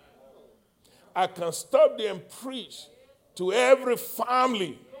 I can stop there and preach to every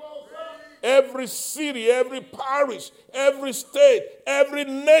family, every city, every parish, every state, every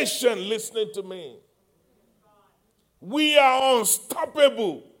nation listening to me. We are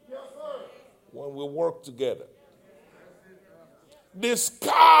unstoppable when we work together. The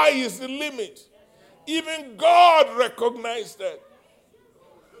sky is the limit. Even God recognized that.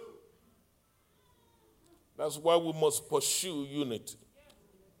 That's why we must pursue unity.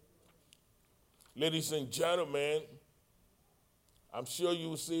 Ladies and gentlemen, I'm sure you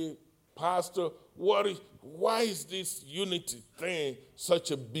will say, Pastor, why is this unity thing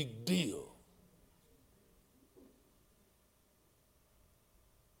such a big deal?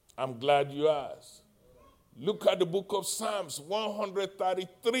 I'm glad you asked. Look at the book of Psalms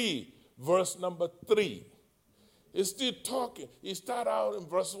 133, verse number 3. It's still talking. He started out in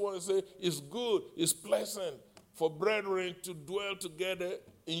verse 1 and said, it's good, it's pleasant for brethren to dwell together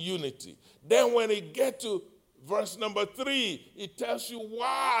in unity. Then when he gets to verse number 3, it tells you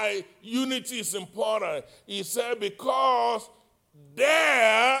why unity is important. He said, because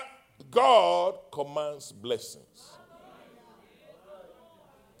there God commands blessings.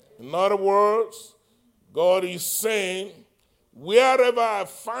 In other words, God is saying, wherever I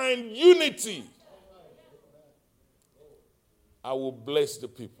find unity, I will bless the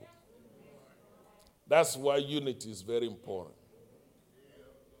people. That's why unity is very important.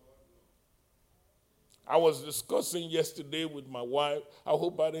 I was discussing yesterday with my wife. I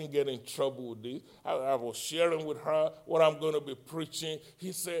hope I didn't get in trouble with this. I was sharing with her what I'm going to be preaching.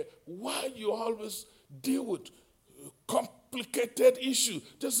 He said, why you always deal with complicated issues?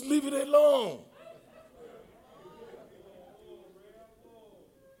 Just leave it alone.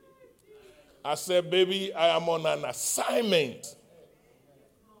 I said, baby, I am on an assignment.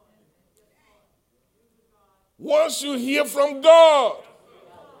 Once you hear from God,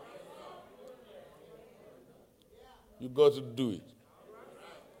 you got to do it.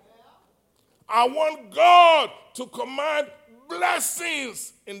 I want God to command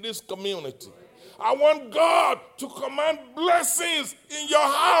blessings in this community. I want God to command blessings in your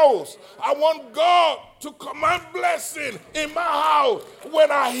house. I want God to command blessing in my house.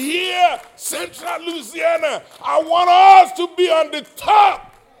 When I hear Central Louisiana, I want us to be on the top.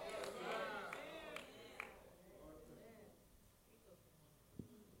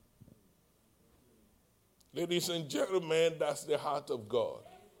 Ladies and gentlemen, that's the heart of God.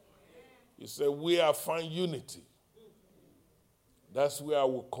 He said, where I find unity, that's where I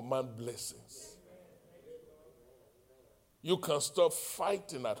will command blessings. You can stop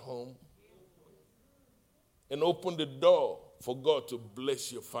fighting at home and open the door for God to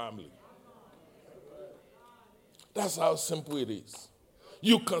bless your family. That's how simple it is.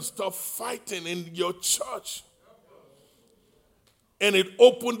 You can stop fighting in your church and it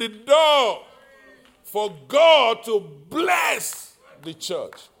opened the door for God to bless the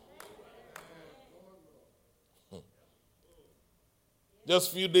church.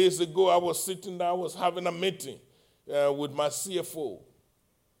 Just a few days ago, I was sitting there, I was having a meeting with my CFO.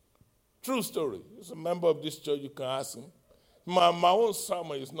 True story. He's a member of this church, you can ask him. My own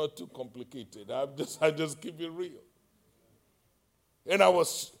sermon is not too complicated. I just keep it real. And I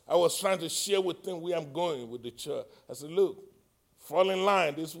was trying to share with him where I'm going with the church. I said, look, fall in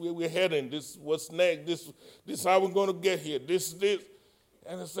line. This is where we're heading. This is what's next. This is how we're going to get here. This.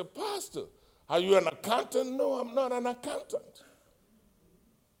 And I said, Pastor, are you an accountant? No, I'm not an accountant.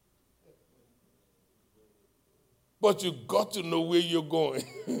 But you got to know where you're going.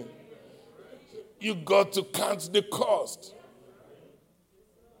 You got to count the cost.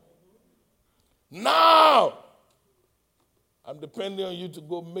 Now, I'm depending on you to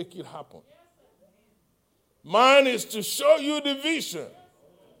go make it happen. Mine is to show you the vision.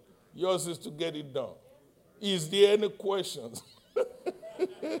 Yours is to get it done. Is there any questions?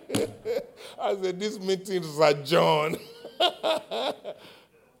 I said, this meeting is adjourned.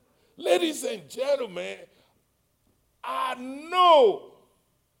 Ladies and gentlemen, I know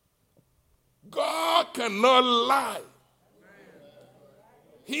God cannot lie.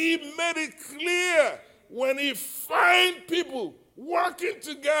 He made it clear when he finds people working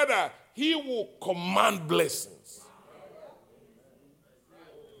together, he will command blessings.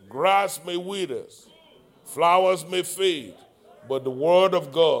 Grass may wither, flowers may fade, but the word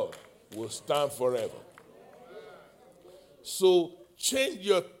of God will stand forever. So change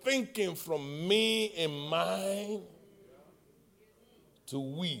your thinking from me and mine to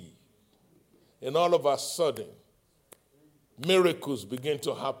we. And all of a sudden, miracles begin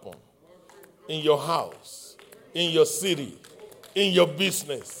to happen in your house, in your city, in your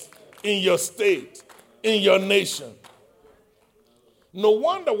business, in your state, in your nation. No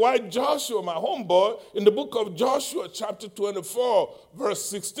wonder why Joshua, my homeboy, in the book of Joshua, chapter 24, verse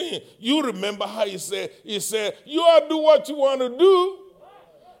 16, you remember how he said, you all do what you want to do,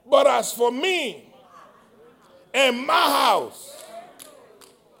 but as for me and my house,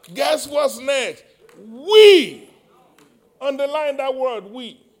 guess what's next? We. Underline that word,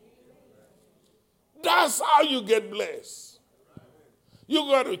 we. That's how you get blessed. You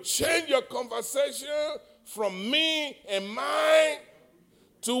got to change your conversation from me and mine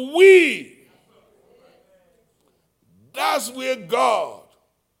to we. That's where God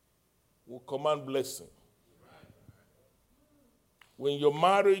will command blessing. When your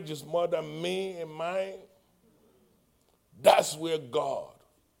marriage is more than me and mine, that's where God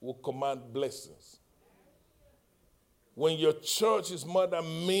will command blessings. When your church is more than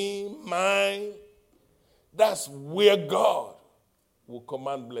me, mine, that's where God will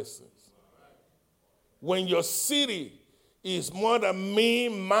command blessings. When your city is more than me,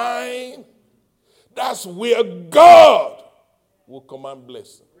 mine, that's where God will command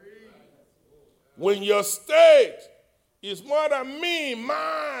blessing. When your state is more than me,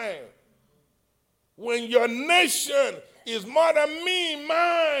 mine, when your nation is more than me,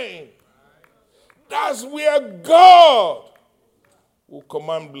 mine, that's where God will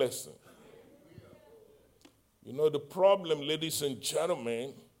command blessing. You know the problem, ladies and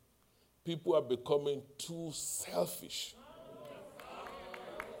gentlemen, people are becoming too selfish.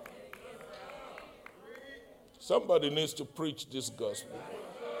 Somebody needs to preach this gospel.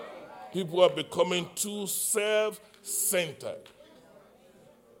 People are becoming too self-centered.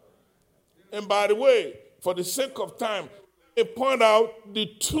 And by the way, for the sake of time, I point out the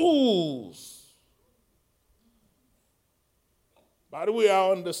tools. By the way, I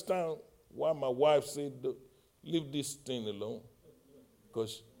understand why my wife said, leave this thing alone.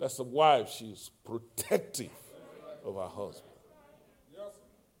 Because that's a wife, she's protective of her husband.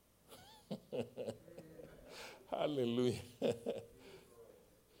 Hallelujah.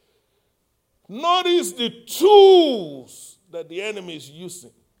 Notice the tools that the enemy is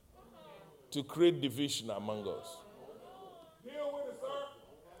using to create division among us. Deal with it,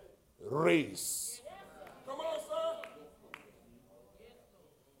 sir. Race. Come on, sir.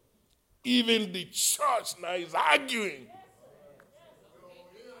 Even the church now is arguing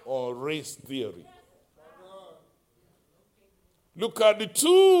on race theory. Look at the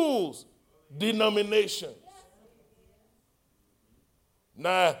tools, denominations.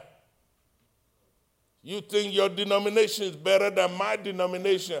 Now, you think your denomination is better than my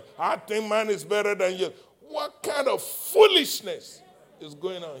denomination. I think mine is better than yours. What kind of foolishness is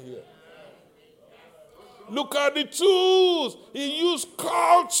going on here? Look at the tools. He used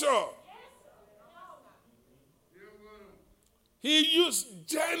culture. He used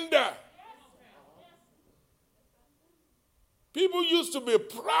gender. People used to be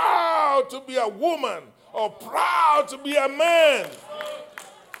proud to be a woman or proud to be a man.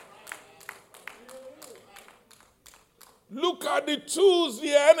 Look at the tools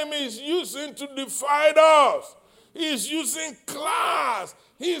the enemy is using to divide us. He's using class.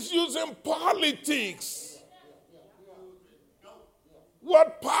 He's using politics.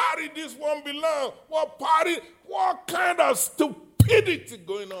 What party this one belongs? What party? What kind of stupidity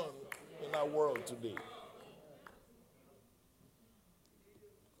going on in our world today?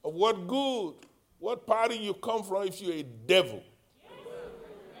 Of what good? What party you come from if you're a devil?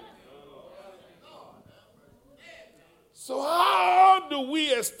 So how do we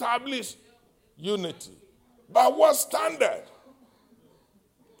establish unity? By what standard?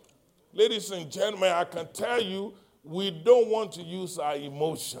 Ladies and gentlemen, I can tell you, we don't want to use our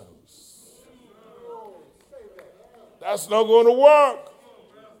emotions. That's not going to work.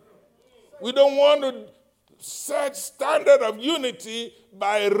 We don't want to set standard of unity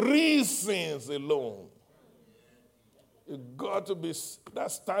by reasons alone.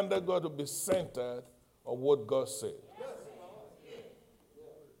 That standard got to be centered on what God said.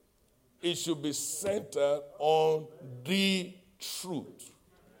 It should be centered on the truth.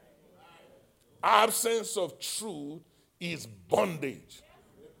 Absence of truth is bondage.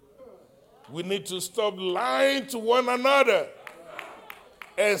 We need to stop lying to one another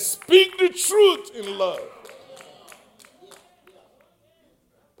and speak the truth in love.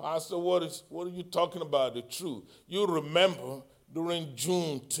 Pastor, what are you talking about, the truth? You remember during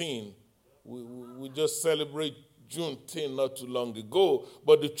Juneteenth, we just celebrate Juneteenth not too long ago,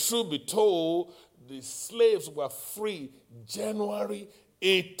 but the truth be told, the slaves were free January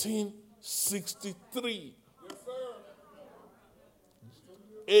 1863. Yes, sir.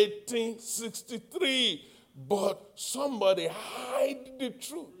 1863. But somebody hide the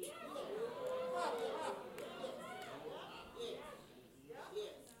truth.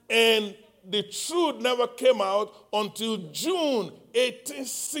 And the truth never came out until June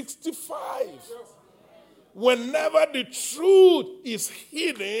 1865. Whenever the truth is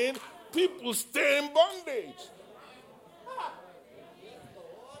hidden, people stay in bondage.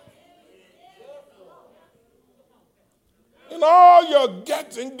 In all your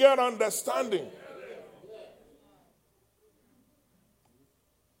getting, get understanding.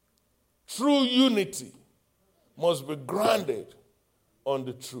 True unity must be grounded on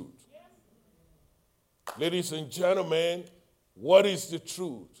the truth. Ladies and gentlemen, what is the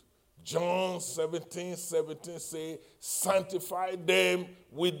truth? John 17:17 say, sanctify them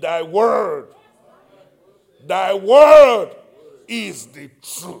with thy word. Thy word is the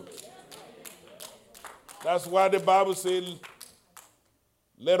truth. That's why the Bible says,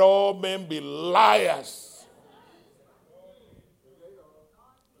 let all men be liars.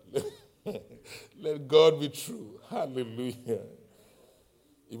 Let God be true. Hallelujah.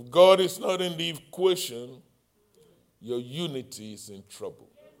 If God is not in the equation, your unity is in trouble.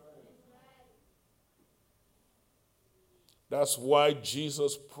 That's why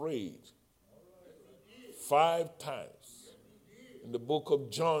Jesus prayed 5 times. In the book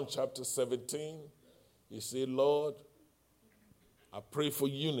of John, chapter 17, he said, Lord, I pray for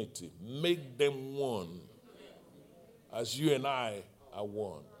unity. Make them one as you and I are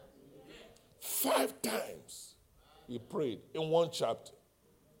one. 5 times he prayed in one chapter.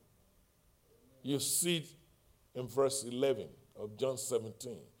 You see it in verse 11 of John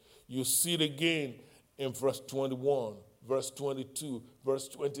 17. You see it again in verse 21, verse 22, verse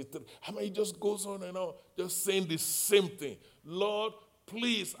 23. I mean, it just goes on and on, just saying the same thing. Lord,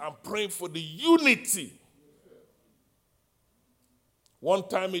 please, I'm praying for the unity. One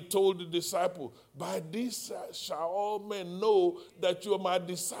time he told the disciple, by this shall all men know that you are my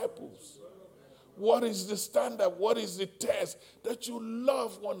disciples. What is the standard? What is the test? That you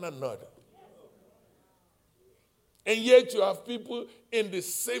love one another. And yet you have people in the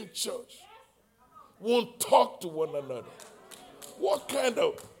same church won't talk to one another. What kind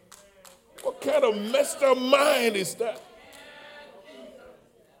of messed up mind is that?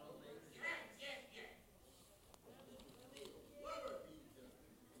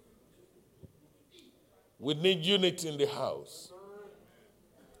 We need unity in the house.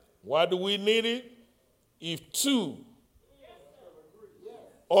 Why do we need it? If 2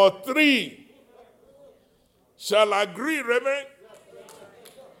 or 3 shall agree, Reverend,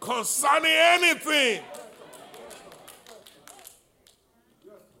 concerning anything.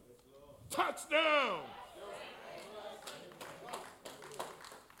 Touchdown.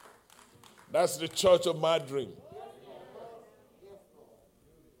 That's the church of my dream.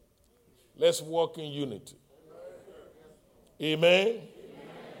 Let's walk in unity. Amen.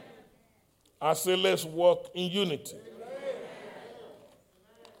 I say let's walk in unity.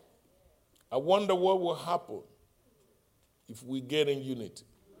 I wonder what will happen if we get in unity.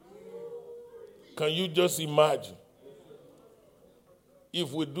 Can you just imagine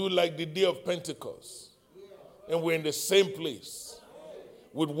if we do like the day of Pentecost and we're in the same place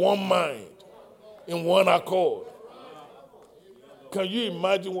with one mind, in one accord? Can you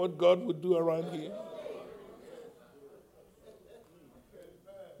imagine what God would do around here?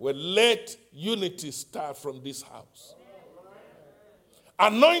 Well, let unity start from this house.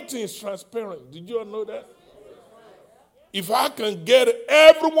 Anointing is transparent. Did you all know that? If I can get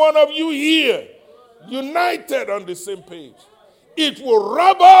every one of you here united on the same page, it will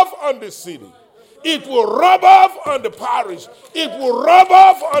rub off on the city. It will rub off on the parish. It will rub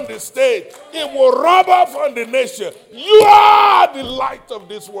off on the state. It will rub off on the nation. You are the light of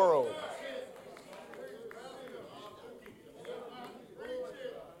this world.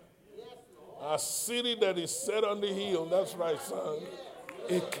 A city that is set on the hill, that's right, son.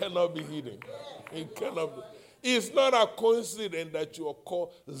 It cannot be hidden. It cannot be. It's not a coincidence that you are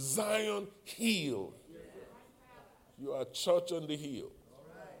called Zion Hill. You are church on the hill.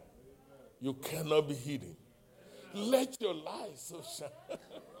 You cannot be hidden. Let your light so shine.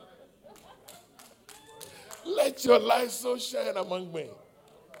 Let your light so shine among men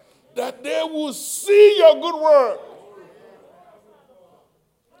that they will see your good work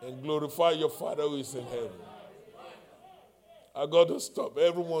and glorify your Father who is in heaven. I got to stop.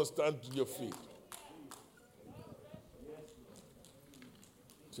 Everyone stand to your feet.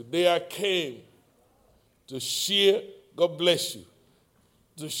 Today I came to share, God bless you,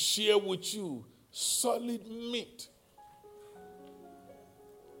 to share with you solid meat.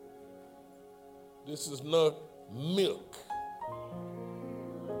 This is not milk.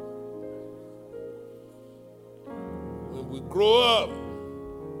 When we grow up,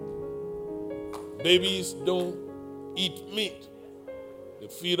 babies don't eat meat. They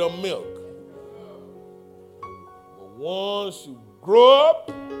feed on milk. But once you grow up,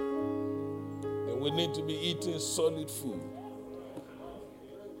 then we need to be eating solid food.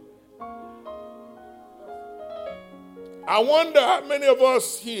 I wonder how many of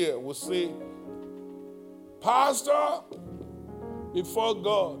us here will say, Pastor, before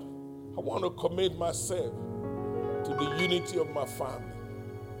God, I want to commit myself to the unity of my family.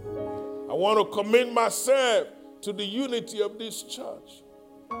 I want to commit myself to the unity of this church.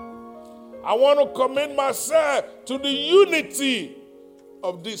 I want to commit myself to the unity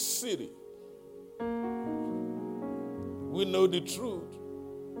of this city. We know the truth,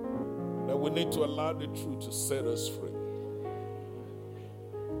 that we need to allow the truth to set us free.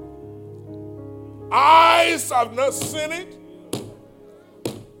 Eyes have not seen it.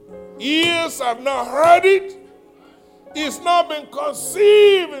 Ears have not heard it. It's not been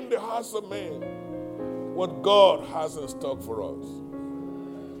conceived in the hearts of man what God has in stock for us.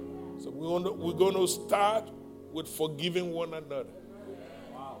 So we're going to start with forgiving one another.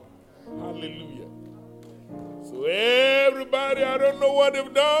 Wow. Hallelujah. So everybody, I don't know what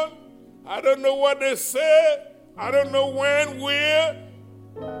they've done. I don't know what they said. I don't know when, where.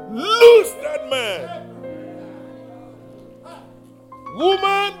 Loose that man.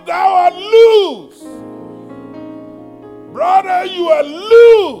 Woman, thou art loosed. Brother, you are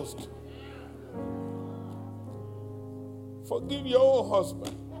loosed. Forgive your own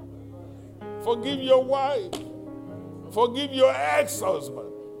husband. Forgive your wife. Forgive your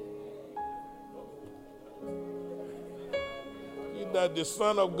ex-husband. He that the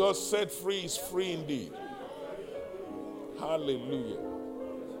Son of God set free is free indeed. Hallelujah.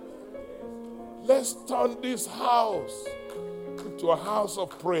 Let's turn this house into a house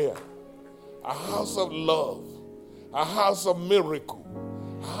of prayer, a house of love, a house of miracle,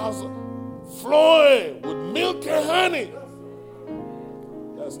 a house flowing with milk and honey.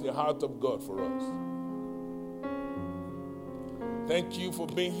 That's the heart of God for us. Thank you for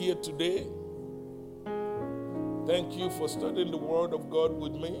being here today. Thank you for studying the Word of God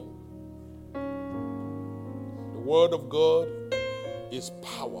with me. The Word of God is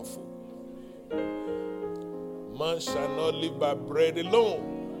powerful. Man shall not live by bread alone,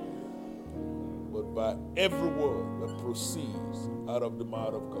 but by every word that proceeds out of the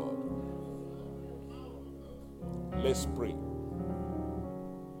mouth of God. Let's pray.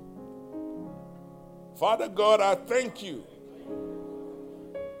 Father God, I thank you.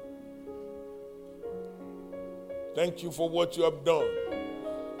 Thank you for what you have done.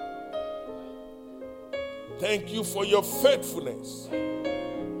 Thank you for your faithfulness.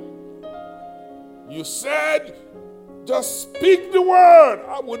 You said, just speak the word,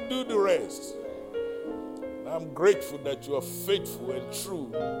 I will do the rest. I'm grateful that you are faithful and true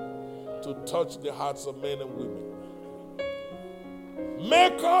to touch the hearts of men and women.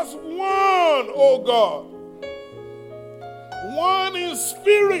 Make us one, oh God. One in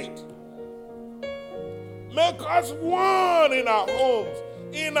spirit. Make us one in our homes,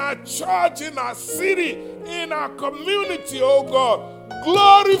 in our church, in our city, in our community, oh God.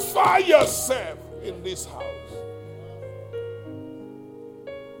 Glorify yourself in this house.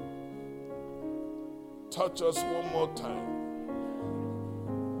 Touch us one more time.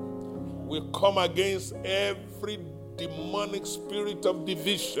 We come against every demonic spirit of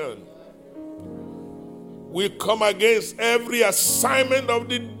division. We come against every assignment of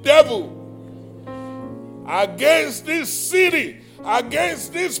the devil against this city,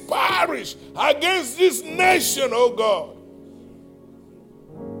 against this parish, against this nation, oh God.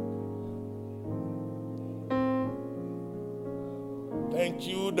 Thank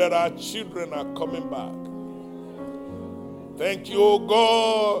you that our children are coming back. Thank you, oh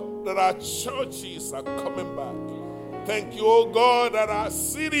God, that our churches are coming back. Thank you, oh God, that our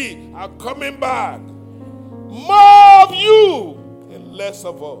city are coming back. More of you and less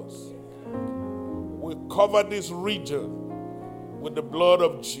of us. We cover this region with the blood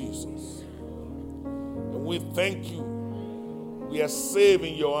of Jesus. And we thank you. We are safe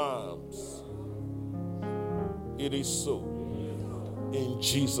in your arms. It is so. In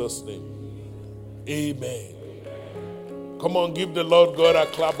Jesus' name. Amen. Come on, give the Lord God a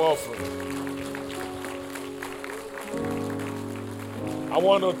clap offering. I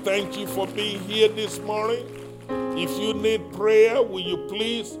want to thank you for being here this morning. If you need prayer, will you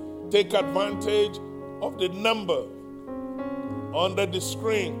please take advantage of the number under the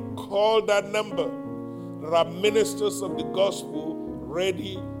screen. Call that number. There are ministers of the gospel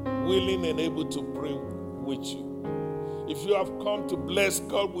ready, willing, and able to pray with you. If you have come to bless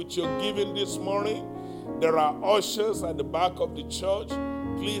God with your giving this morning, there are ushers at the back of the church.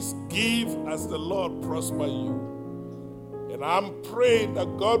 Please give as the Lord prosper you. And I'm praying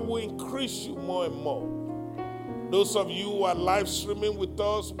that God will increase you more and more. Those of you who are live streaming with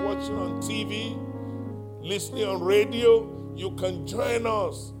us, watching on TV, listening on radio, you can join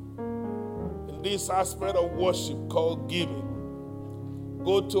us in this aspect of worship called giving.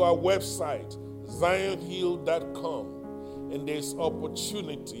 Go to our website, zionhill.com, and there's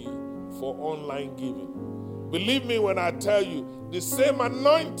opportunity for online giving. Believe me when I tell you, the same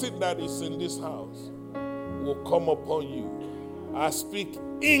anointing that is in this house will come upon you. I speak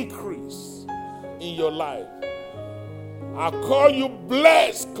increase in your life. I call you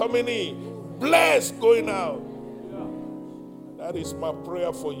blessed coming in, blessed going out. That is my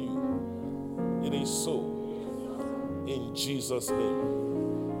prayer for you. It is so. In Jesus'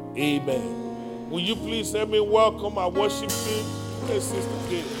 name. Amen. Will you please help me welcome our worship team? Hey, Sister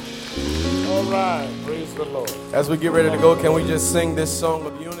Kate. All right. Praise the Lord. As we get ready to go, can we just sing this song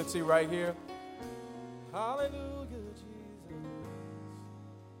of unity right here? Hallelujah, Jesus.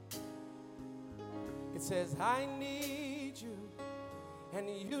 It says, I need you, and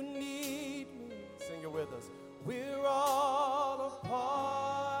you need me. Sing it with us. We're all a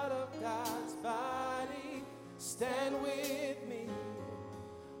part of God's body. Stand with me.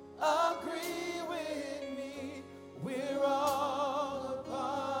 Agree with me. We're all a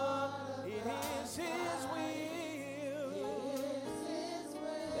part. It is His will.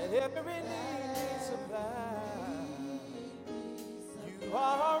 That every need be supplied. You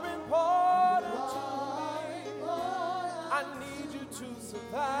are important to me. I need you to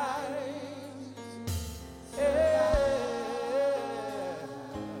survive. Yeah.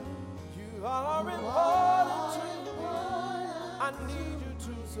 You are important to me. I need you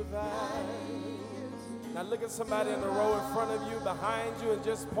to survive. Now look at somebody in the row in front of you, behind you, and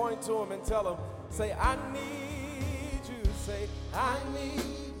just point to them and tell them, say, I need you. Say, I need.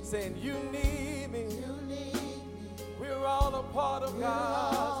 Saying, you need me. We're all a part of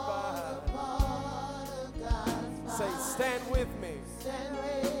God's body. Say, stand with me.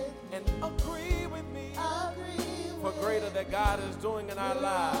 And agree with me. For greater that God is doing in our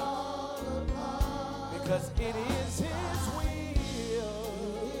lives. Because it is His will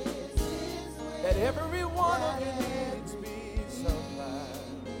that every one of your needs be supplied.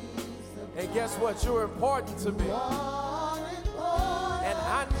 And guess what? You're important to me. And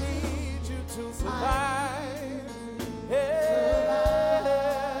I need you to survive. Yeah.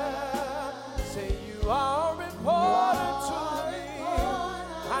 Say you are important to me.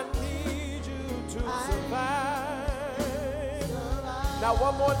 I need you to survive. Now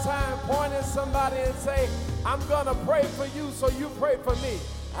one more time, point at somebody and say, I'm gonna pray for you, so you pray for me.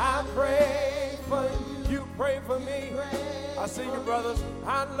 I pray for you, you pray for me. I see you, brothers.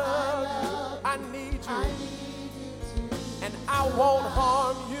 I love you. I need you. And I won't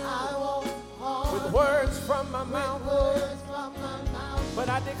harm you with words from my mouth. But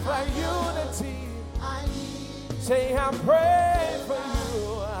I declare unity. Say, I pray for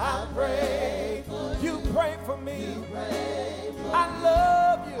you. I pray. You pray for me. I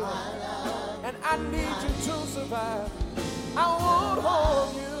love you. And I need you to survive. I won't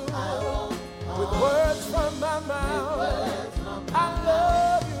harm you with words from my mouth. I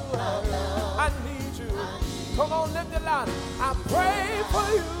love you. I need you. Come on, lift it loud. I pray for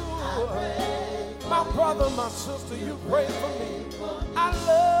you. My brother, my sister, you pray for me. I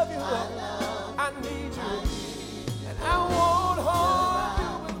love you. I need you. And I won't harm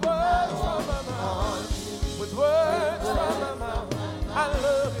you with words from my mouth. With words from my mouth. I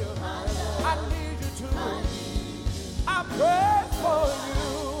love you. I need you to. I pray for you.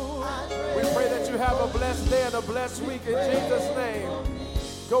 We pray that you have a blessed day and a blessed week in Jesus' name.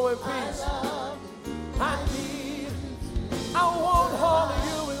 Go in peace. I need